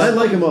last I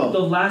like them The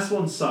all. last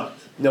one sucked.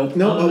 Nope.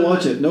 Nope, Other I'll than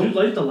watch that, it. Nope. You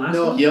liked the last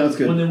No, one? yeah, it's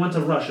good. When they went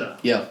to Russia.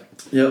 Yeah.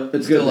 Yep,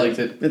 it's Still good. liked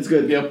it. It's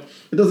good. Yep.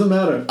 It doesn't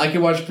matter. I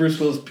can watch Bruce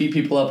Willis beat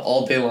people up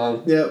all day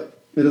long. Yep,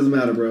 it doesn't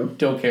matter, bro.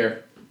 Don't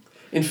care.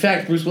 In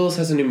fact, Bruce Willis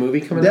has a new movie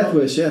coming Death out.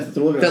 Wish, yes, that's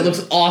what I'm looking That at.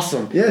 looks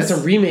awesome. Yes.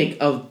 It's a remake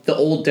of the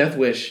old Death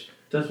Wish.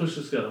 Death Wish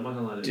is good. I'm not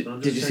gonna lie to you. but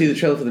I'm Did just you see saying. the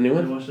trailer for the new I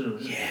one? watched the new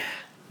one. Yeah.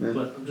 But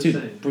I'm just Dude,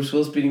 saying. Bruce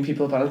Willis beating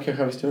people up. I don't care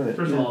how he's doing it.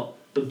 First of all,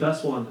 the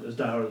best one is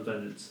Die Hard with a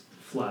Vengeance.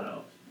 Flat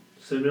out.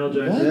 Samuel L.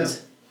 Jackson.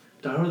 What?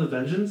 Die Hard with a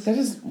Vengeance? That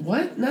is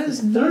what? That is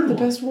Third not the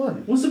one. best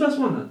one. What's the best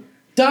one then?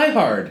 Die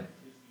Hard.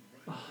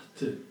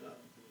 Dude.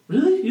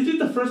 Really? You think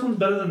the first one's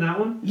better than that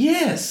one?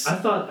 Yes. I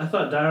thought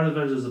Die Hard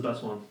Avengers is the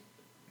best one.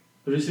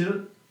 Have you seen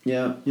it?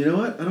 Yeah. You know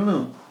what? I don't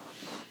know.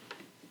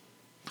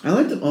 I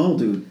like them all,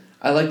 dude.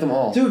 I like them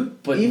all.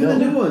 Dude, but even no.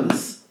 the new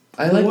ones.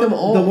 I like them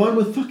all. The one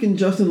with fucking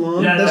Justin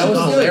Long. Yeah, that was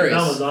awesome. hilarious.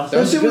 That was awesome.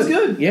 That shit was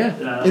good.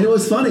 Yeah. And it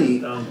was funny.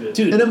 That was good.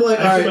 Dude. And I'm like,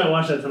 I actually alright. might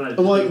watch that tonight.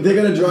 I'm like, they're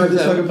gonna drive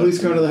this fucking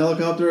police car to the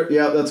helicopter?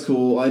 Yeah, that's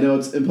cool. I know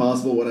it's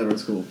impossible, whatever,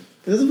 it's cool.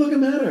 It doesn't fucking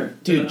matter.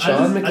 Dude,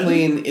 John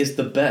McClane is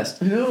the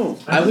best. I know.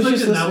 I was just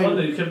just in that listening-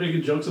 one they kept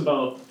making jokes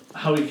about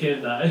how he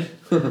can't die.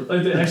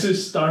 Like they actually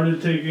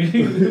started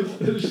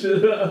taking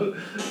shit out.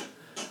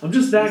 I'm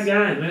just that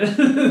guy, man.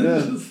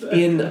 Just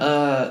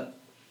that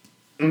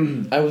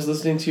I was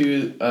listening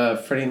to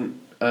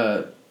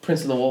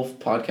Prince and the Wolf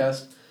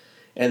podcast,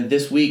 and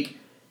this week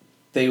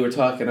they were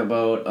talking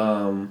about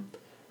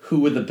who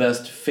were the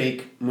best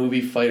fake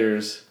movie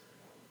fighters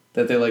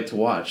that they like to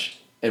watch,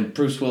 and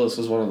Bruce Willis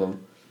was one of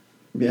them.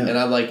 Yeah. And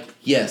I'm like,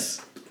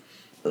 yes.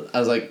 I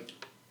was like,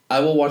 I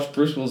will watch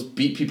Bruce Willis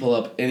beat people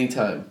up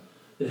anytime.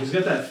 Yeah, he's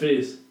got that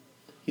face.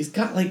 He's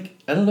got like,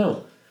 I don't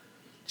know,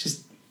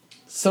 just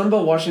something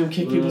about watching him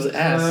kick people's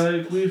ass.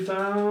 Like we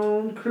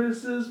found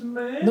Chris's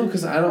man. No,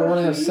 because I don't want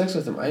to have sex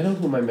with him. I know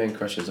who my man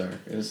crushes are.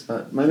 It's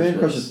not. My man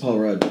crush is Paul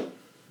Rudd.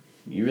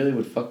 You really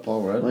would fuck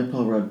Paul I Rudd? like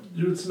Paul Rudd.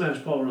 You would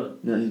smash Paul Rudd.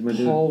 Yeah, he's my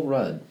dude. Paul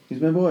Rudd. He's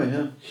my boy,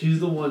 yeah.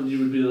 He's the one you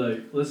would be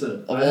like,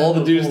 listen. Of I all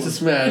have the a dudes phone. to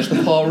smash,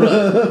 Paul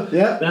Rudd.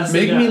 Yeah. That's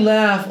Make the me guy.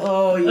 laugh.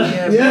 Oh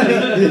yeah.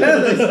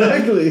 Yeah,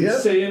 exactly. Yeah.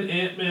 Say an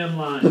Ant-Man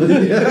line.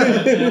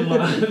 Ant-Man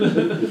line.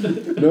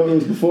 No, it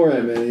was before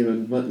Ant-Man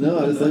even. But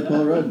no, I just like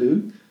Paul Rudd,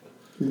 dude.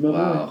 He's my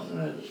Wow.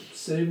 Alright,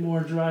 say more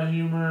dry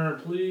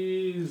humor,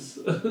 please.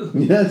 boy.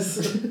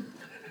 Yes.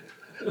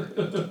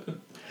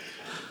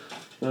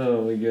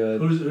 Oh my god.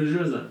 Who's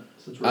yours then?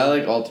 Since we're- I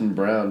like Alton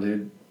Brown,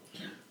 dude.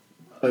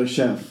 A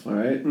chef,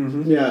 alright?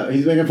 Mm-hmm. Yeah,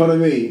 he's making fun of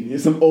me.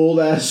 He's some old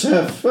ass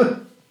chef.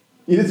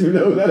 He doesn't even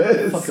know who that I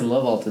is. fucking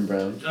love Alton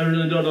Brown. I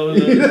really don't know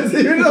who He that is. doesn't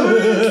even know who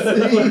it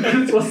is.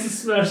 Chris wants to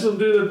smash some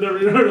dude I've never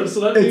even heard of,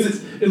 so that It's-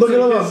 means it's look him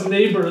like up. his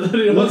neighbor that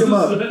he Look wants him to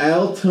up. smash.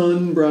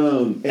 Alton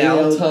Brown.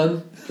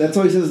 Alton. That's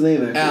how he says his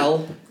name, actually.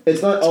 Al.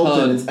 It's not Alton,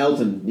 Ton. it's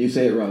Elton. You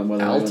say it wrong, by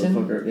the way, Alton?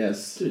 motherfucker.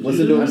 Yes. Dude,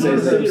 Listen you to him don't say know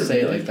his how to name.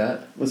 Say it like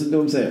that. Listen to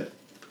him say it.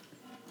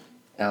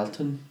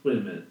 Alton. Wait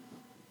a minute.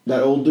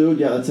 That old dude?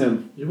 Yeah, that's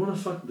him. You want to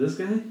fuck this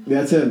guy?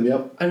 That's him,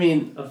 yep. I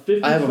mean, A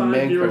I have a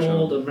man crush on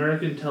 55-year-old him.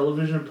 American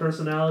television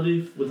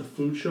personality with a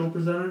food show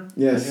presenter?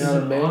 Yes. Yeah. He's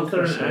an man author,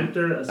 crush an on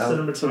actor, a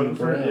Alton cinematographer,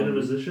 Brown. and a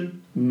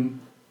musician. Mm.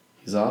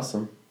 he's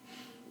awesome.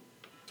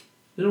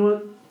 You know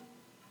what?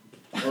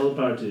 All the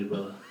power to you,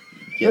 brother.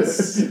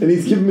 Yes. And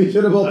he's giving me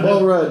shit about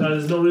Paul Rudd.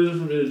 There's no reason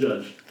for me to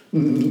judge.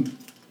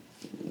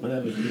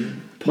 Whatever, dude.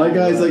 My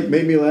guy's like,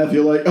 make me laugh.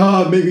 You're like,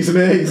 make me some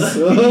eggs.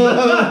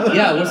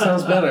 Yeah, what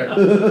sounds better?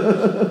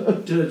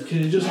 Dude, can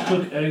you just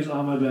cook eggs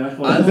on my back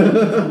while I I'm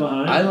from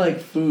behind? I like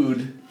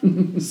food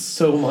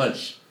so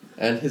much,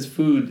 and his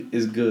food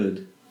is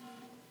good.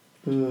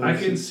 I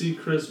can see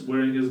Chris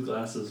wearing his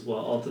glasses while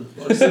Alton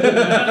fucks his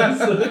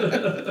ass.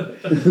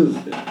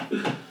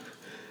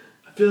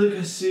 I feel like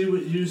I see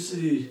what you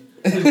see.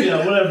 Like,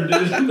 yeah, whatever,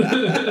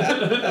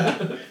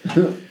 dude.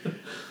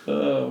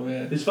 Oh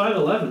man. He's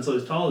 5'11", so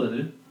he's taller than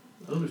you.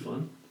 That'll be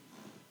fun.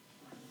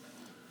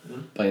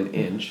 By an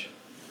inch.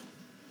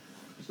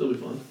 Still be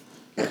fun.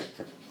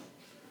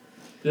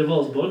 You have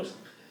all his books?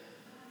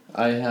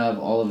 I have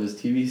all of his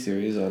TV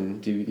series on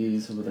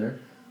DVDs over there.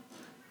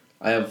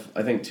 I have,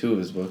 I think, 2 of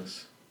his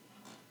books.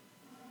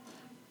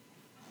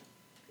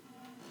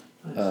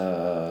 Nice.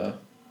 What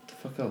the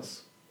fuck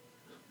else?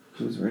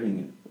 Who's writing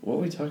it? What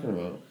were we talking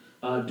about?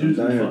 Dudes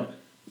I'm we tired. fuck.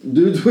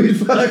 Dude, we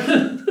fuck.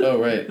 Oh,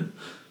 right.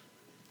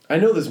 I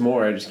know there's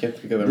more, I just can't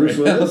think of them Bruce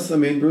right now. Willis? I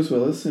mean, Bruce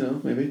Willis,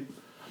 maybe.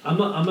 I'm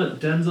a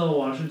Denzel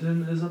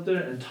Washington is up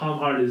there, and Tom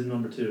Hardy is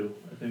number 2.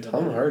 I think.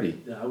 Tom Hardy.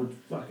 Yeah, I would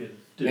fucking.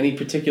 Dude, Any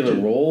particular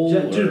dude, role? Yeah,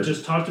 or- dude,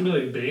 just talk to me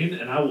like Bane,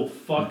 and I will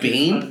fucking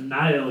Bane?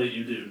 annihilate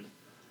you, dude.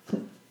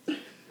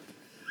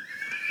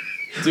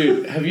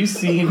 Dude, have you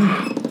seen...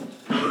 Look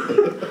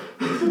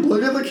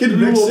at the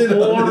conviction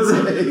on his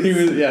face. He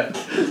was, yeah.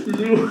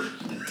 You,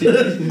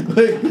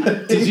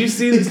 Like, Did you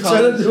see he's the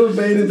trying to college... do a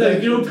Bane it's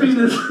like your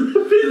impression.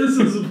 penis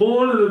is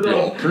born in the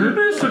dog.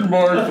 Penis in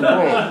my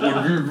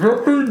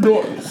throat would be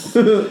very nice.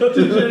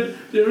 Did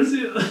you ever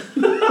see it?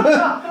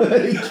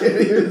 He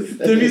can't even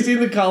say Have you it. seen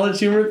the College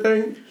Humor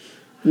thing?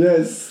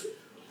 Yes.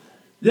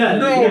 Yeah.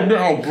 No, yeah.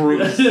 no,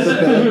 Bruce.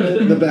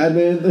 The bad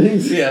man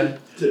things. Yeah.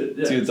 Dude,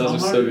 yeah, Dude, those Tom are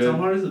so Hardy, good. Tom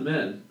Hardy's the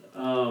man.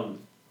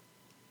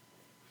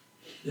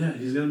 Yeah,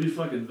 he's gonna be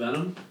fucking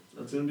Venom.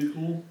 That's gonna be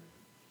cool.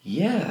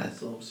 Yeah.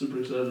 So I'm super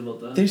excited about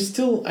that. There's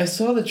still... I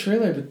saw the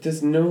trailer, but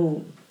there's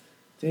no...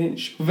 They didn't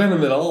show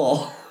Venom at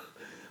all.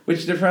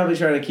 Which they're probably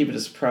trying to keep it a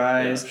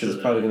surprise, Yeah, because sure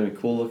it's probably going to be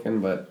cool looking,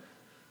 but...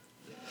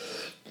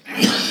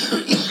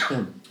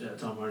 Yeah,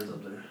 Tom Hardy's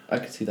up there. I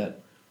could see that.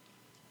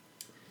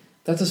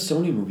 That's a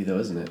Sony movie, though,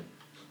 isn't it?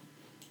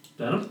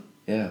 Venom?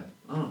 Yeah.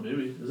 I don't know,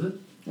 maybe. Is it?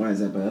 Why is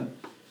that bad?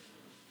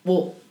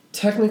 Well,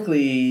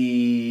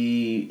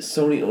 technically,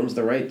 Sony owns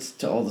the rights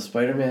to all the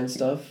Spider-Man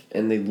stuff,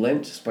 and they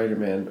lent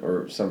Spider-Man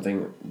or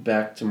something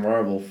back to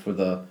Marvel for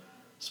the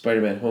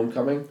Spider-Man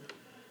Homecoming.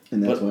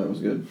 And that's why it was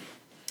good.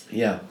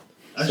 Yeah.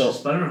 Actually,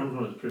 Spider-Man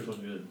Homecoming was pretty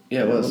fucking good.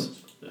 Yeah, it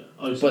was. Yeah.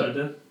 Oh, you saw it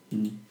then?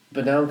 Mm-hmm.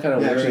 But now I'm kind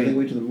of Yeah, actually, I think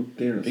worried wait till the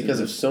theater. because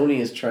if Sony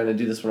is trying to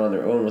do this one on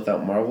their own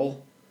without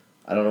Marvel,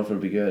 I don't know if it'll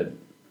be good.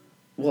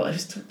 Well, I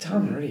just took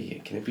Tom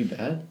Hardy. Can it be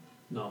bad?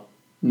 No.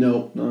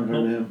 No, not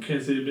right now.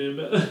 Can't see it being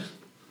bad.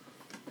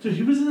 Dude,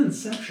 he was in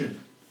Inception.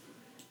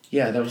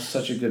 Yeah, that was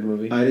such a good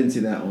movie. I didn't see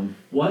that one.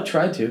 I What?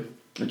 tried to.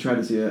 I tried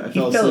to see it. I He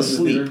fell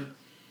asleep in the theater.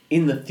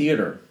 in the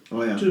theater.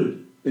 Oh yeah.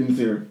 Dude. In the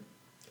theater.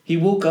 He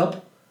woke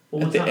up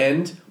What at was the that?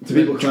 end. To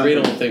The people clapping.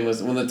 dreidel thing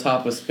was when the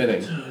top was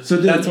spinning. So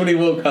dude, That's when he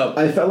woke up.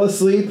 I fell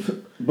asleep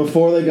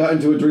before they got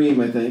into a dream,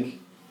 I think.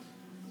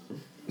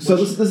 So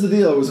this is the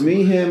deal. It was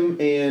me, him,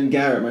 and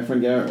Garrett. My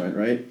friend Garrett went,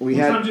 right? We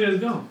What had time did you guys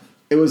go?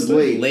 it was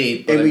late.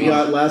 Late, but and I we mean-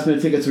 got last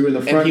minute tickets. We were in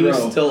the front And he was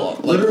row. still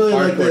like Literally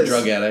like hardcore this.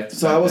 drug addict.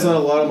 So I was on a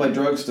lot of my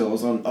drugs still. I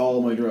was on all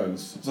of my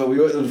drugs. So we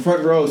were in the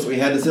front row, so we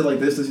had to sit like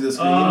this to see the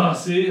screen. Oh,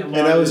 see? and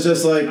I was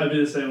just like I'd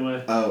be the same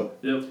way. out.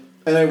 Yep.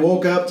 And I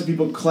woke up to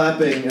people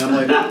clapping, and I'm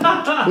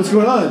like, "What's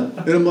going on?"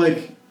 And I'm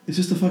like, "It's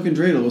just a fucking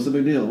dreidel. What's the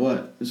big deal?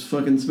 What? It's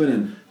fucking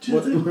spinning." Dude,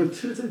 What?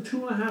 it's like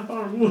 2.5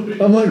 hour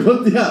movie. I'm like,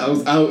 "What?" Yeah, I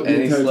was out And the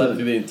he entire slept time.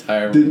 through the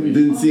entire movie.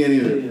 Didn't see any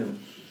of it.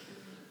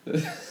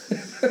 Damn.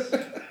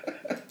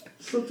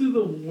 Slept through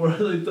the world,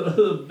 like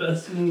the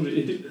best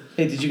movie.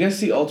 Hey, did you guys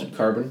see Altered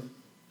Carbon?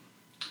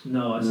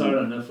 No, I saw it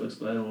on Netflix,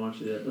 but I haven't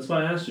watched it yet. That's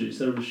why I asked you. You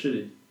said it was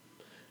shitty.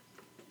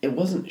 It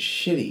wasn't You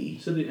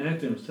shitty. said the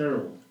acting was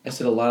terrible, I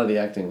said a lot of the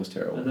acting was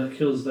terrible. and that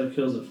kills it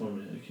for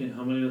me. I can't.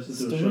 How many of us The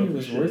sit through a story show?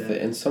 was for worth shitty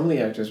it, and some of the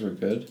actors were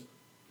good.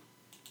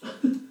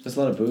 There's a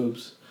lot of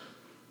boobs.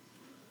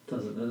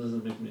 acting? That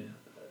doesn't make me.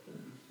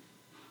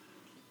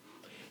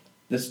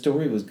 The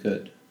story was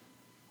good.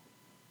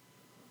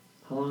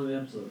 How long are the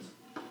episodes?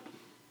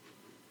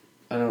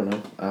 I don't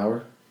know,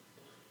 hour?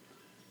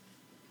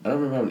 I don't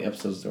remember how many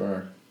episodes there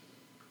are.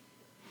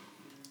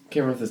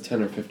 Can't remember if it's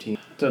 10 or 15.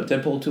 So,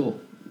 Deadpool tool.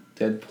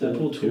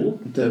 Deadpool tool?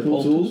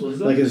 Deadpool tools? What is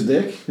that? Like his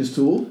dick? His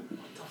tool?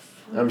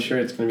 I'm sure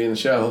it's going to be in the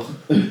show.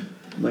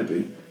 Might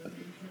be.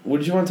 What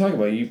did you want to talk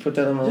about? You put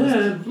that on the list?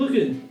 Yeah,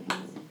 looking.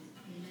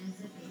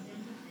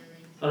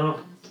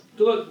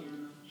 Good luck.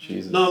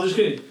 Jesus. No, I'm just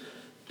kidding.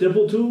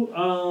 Deadpool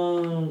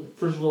 2,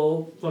 first of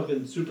all,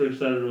 fucking super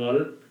excited about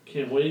it.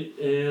 Can't wait.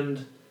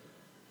 And,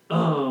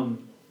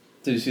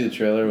 Did you see the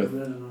trailer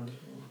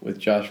with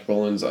Josh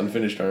Brolin's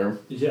unfinished arm?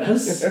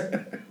 yes.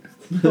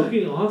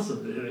 Fucking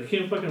awesome, dude. I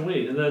can't fucking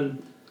wait. And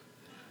then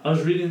I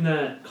was reading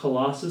that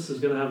Colossus is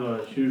going to have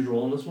a huge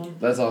role in this one.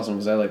 That's awesome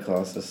because I like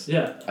Colossus.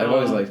 Yeah. I've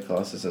always liked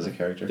Colossus as a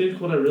character. I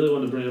think what I really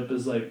want to bring up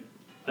is, like,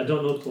 I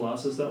don't know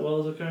Colossus that well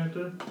as a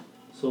character.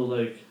 So,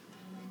 like,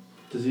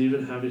 does he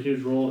even have a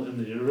huge role in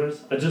the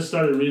universe? I just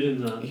started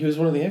reading the... He was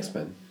one of the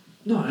X-Men.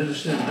 No, I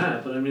understand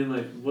that, but I mean,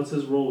 like, what's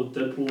his role with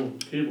Deadpool and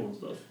Cable and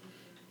stuff?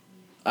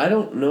 I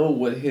don't know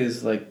what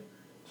his, like,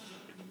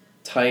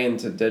 tie-in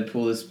to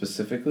Deadpool is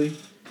specifically.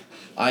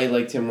 I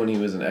liked him when he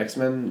was an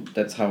X-Men.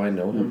 That's how I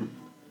know him.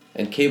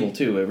 And Cable,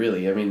 too,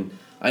 really. I mean,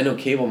 I know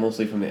Cable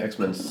mostly from the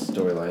X-Men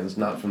storylines,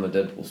 not from the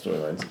Deadpool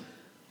storylines.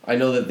 I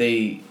know that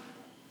they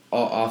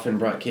often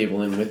brought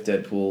Cable in with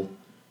Deadpool.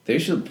 They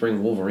should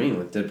bring Wolverine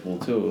with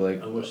Deadpool, too.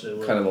 Like, I wish they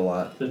would. kind of a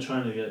lot. They're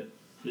trying to get,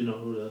 you know,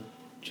 who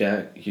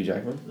to... Hugh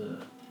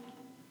Jackman?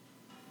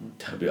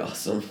 That'd be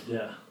awesome.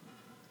 Yeah.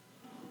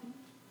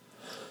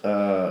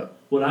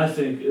 What I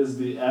think is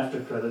the after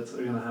credits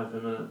are gonna have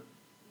him in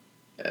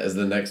it. as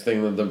the next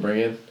thing that they're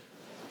bringing?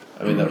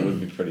 I mean, that would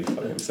be pretty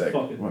fucking That's sick.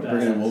 fucking What, badass.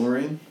 bringing in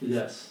Wolverine?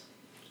 Yes.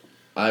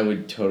 I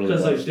would totally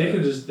Because watch like they that.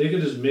 can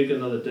just make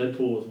another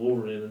Deadpool with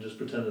Wolverine and just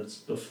pretend it's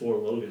before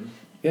Logan.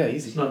 Yeah,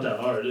 It's easy. not that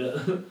hard, yeah.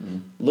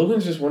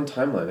 Logan's just one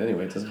timeline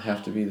anyway. It doesn't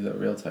have to be the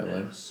real That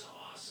timeline. was so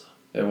awesome.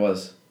 It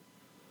was.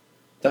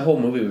 That whole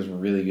movie was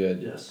really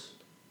good. Yes.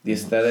 The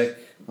aesthetic.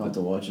 I'll have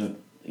to watch it.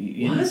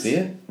 You didn't What? see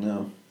it?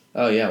 No.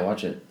 Oh yeah,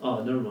 watch it.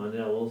 Oh, never mind.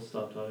 Yeah, we'll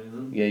stop talking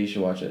then. Yeah, you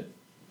should watch it.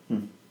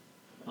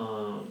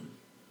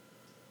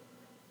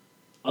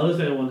 Other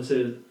thing I want to say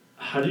is,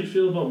 how do you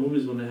feel about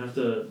movies when they have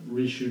to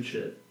reshoot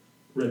shit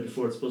right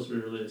before it's supposed to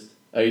be released?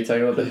 Are you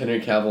talking about the Henry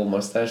Cavill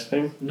mustache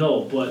thing?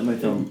 No, but Like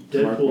the in Mark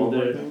Deadpool, Wahlberg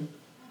there. thing?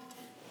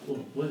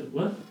 Wait,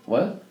 what?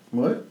 What?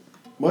 What?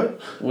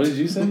 What? What did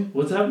you say?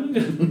 What's happening?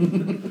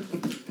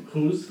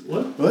 Who's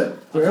what? What? I'm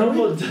Where are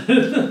talking we?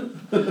 about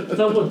I'm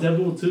talking about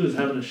Deadpool 2 is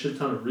having a shit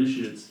ton of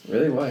reshoots.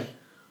 Really? Why?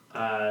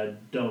 I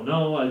don't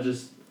know. I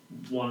just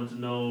wanted to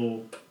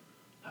know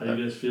how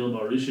you guys feel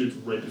about reshoots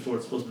right before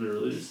it's supposed to be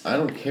released. I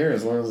don't care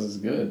as long as it's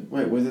good.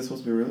 Wait, when is it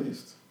supposed to be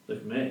released?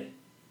 Like May.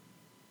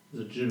 Is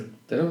it June?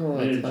 They don't have a lot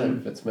May or of time June.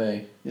 if it's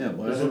May. Yeah,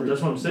 why That's are what,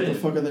 that's what I'm saying. What the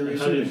fuck are they Like,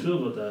 how do you reshooting? feel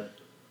about that?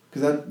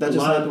 Because that A just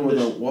lot happened of with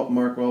this- the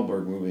Mark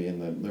Wahlberg movie,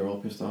 and they're all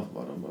pissed off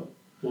about him. But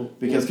Well,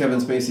 because Kevin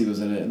Spacey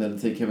was in it, and then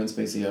to take Kevin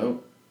Spacey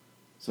out,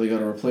 so he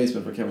got a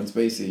replacement for Kevin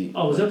Spacey.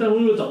 Oh, was that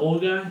movie with the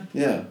old guy?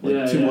 Yeah, like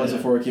Yeah, 2 yeah, months yeah.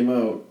 before it came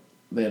out,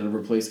 they had to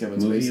replace Kevin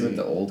movie Spacey. with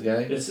the old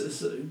guy. It's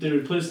they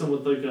replaced him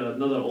with like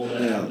another old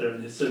Yeah. actor,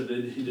 and he said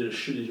that he did a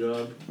shitty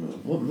job.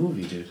 What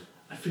movie, dude?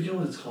 I forget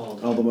what it's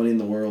called. All the money in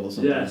the world or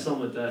something. Yeah,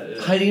 something like that.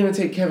 Yeah. How are you gonna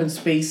take Kevin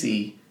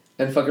Spacey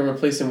and fucking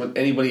replace him with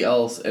anybody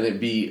else and it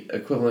be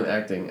equivalent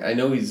acting? I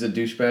know he's a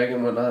douchebag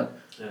and whatnot,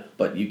 Yeah.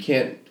 but you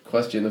can't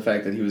question the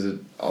fact that he was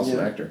an awesome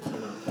Yeah. actor. I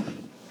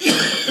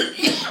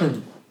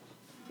know.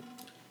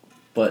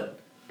 But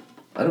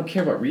I don't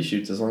care about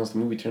reshoots as long as the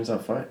movie turns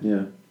out fine.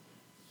 Yeah.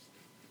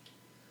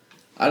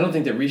 I don't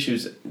think that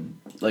reshoots,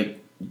 like,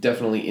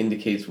 definitely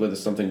indicates whether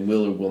something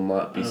will or will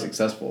not be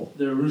successful.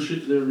 They're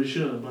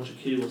reshooting a bunch of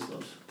cable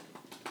stuff.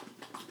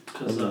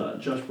 Because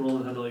Josh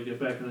Brolin had to like get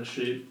back into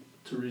shape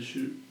to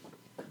reshoot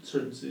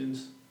certain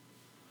scenes.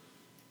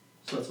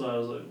 So that's why I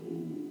was like,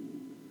 ooh.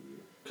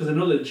 Because I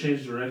know they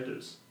changed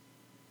directors.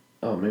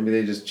 Oh, maybe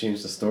they just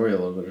changed the story a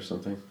little bit or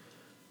something.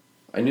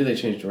 I knew they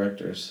changed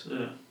directors.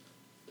 Yeah.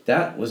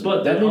 That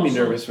But made me also-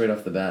 nervous right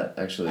off the bat,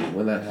 actually,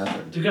 when that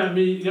happened. You got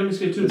me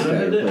scared too. This But I guy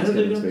heard they replaced got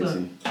Kevin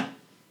the Spacey.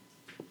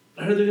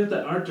 I heard they got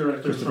the art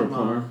director Christopher from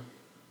Plummer.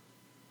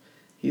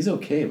 He's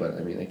okay, but I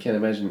mean, I can't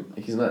imagine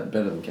he's not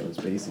better than Kevin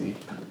Spacey.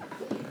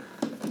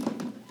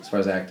 As far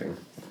as acting,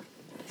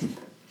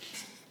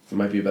 he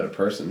might be a better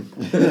person,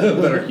 a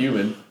better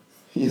human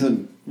He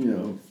hasn't,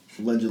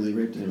 allegedly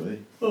raped anybody.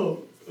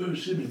 Oh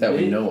shit! that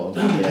we know of.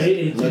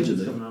 May 18th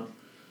Allegedly. is coming out.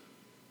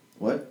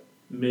 What?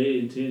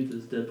 May 18th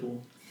is Deadpool.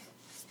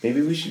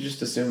 Maybe we should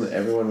just assume that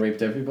everyone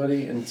raped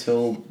everybody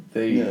until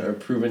they Yeah. are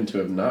proven to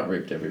have not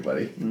raped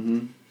everybody.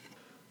 Mm-hmm.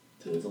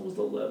 Dude, it's almost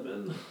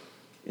 11.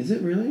 Is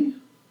it really?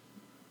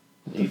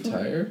 Are you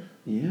tired?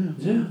 Yeah.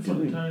 Yeah, What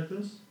fucking are you tired,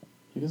 Chris.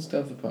 You can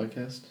stop the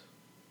podcast.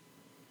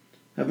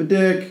 Have a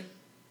dick.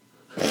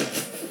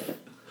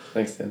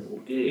 Thanks, Dan.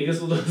 Okay, I guess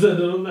we'll end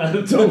it on that.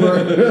 It's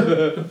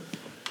over.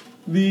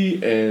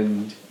 The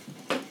end.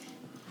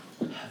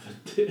 Have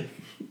a dick.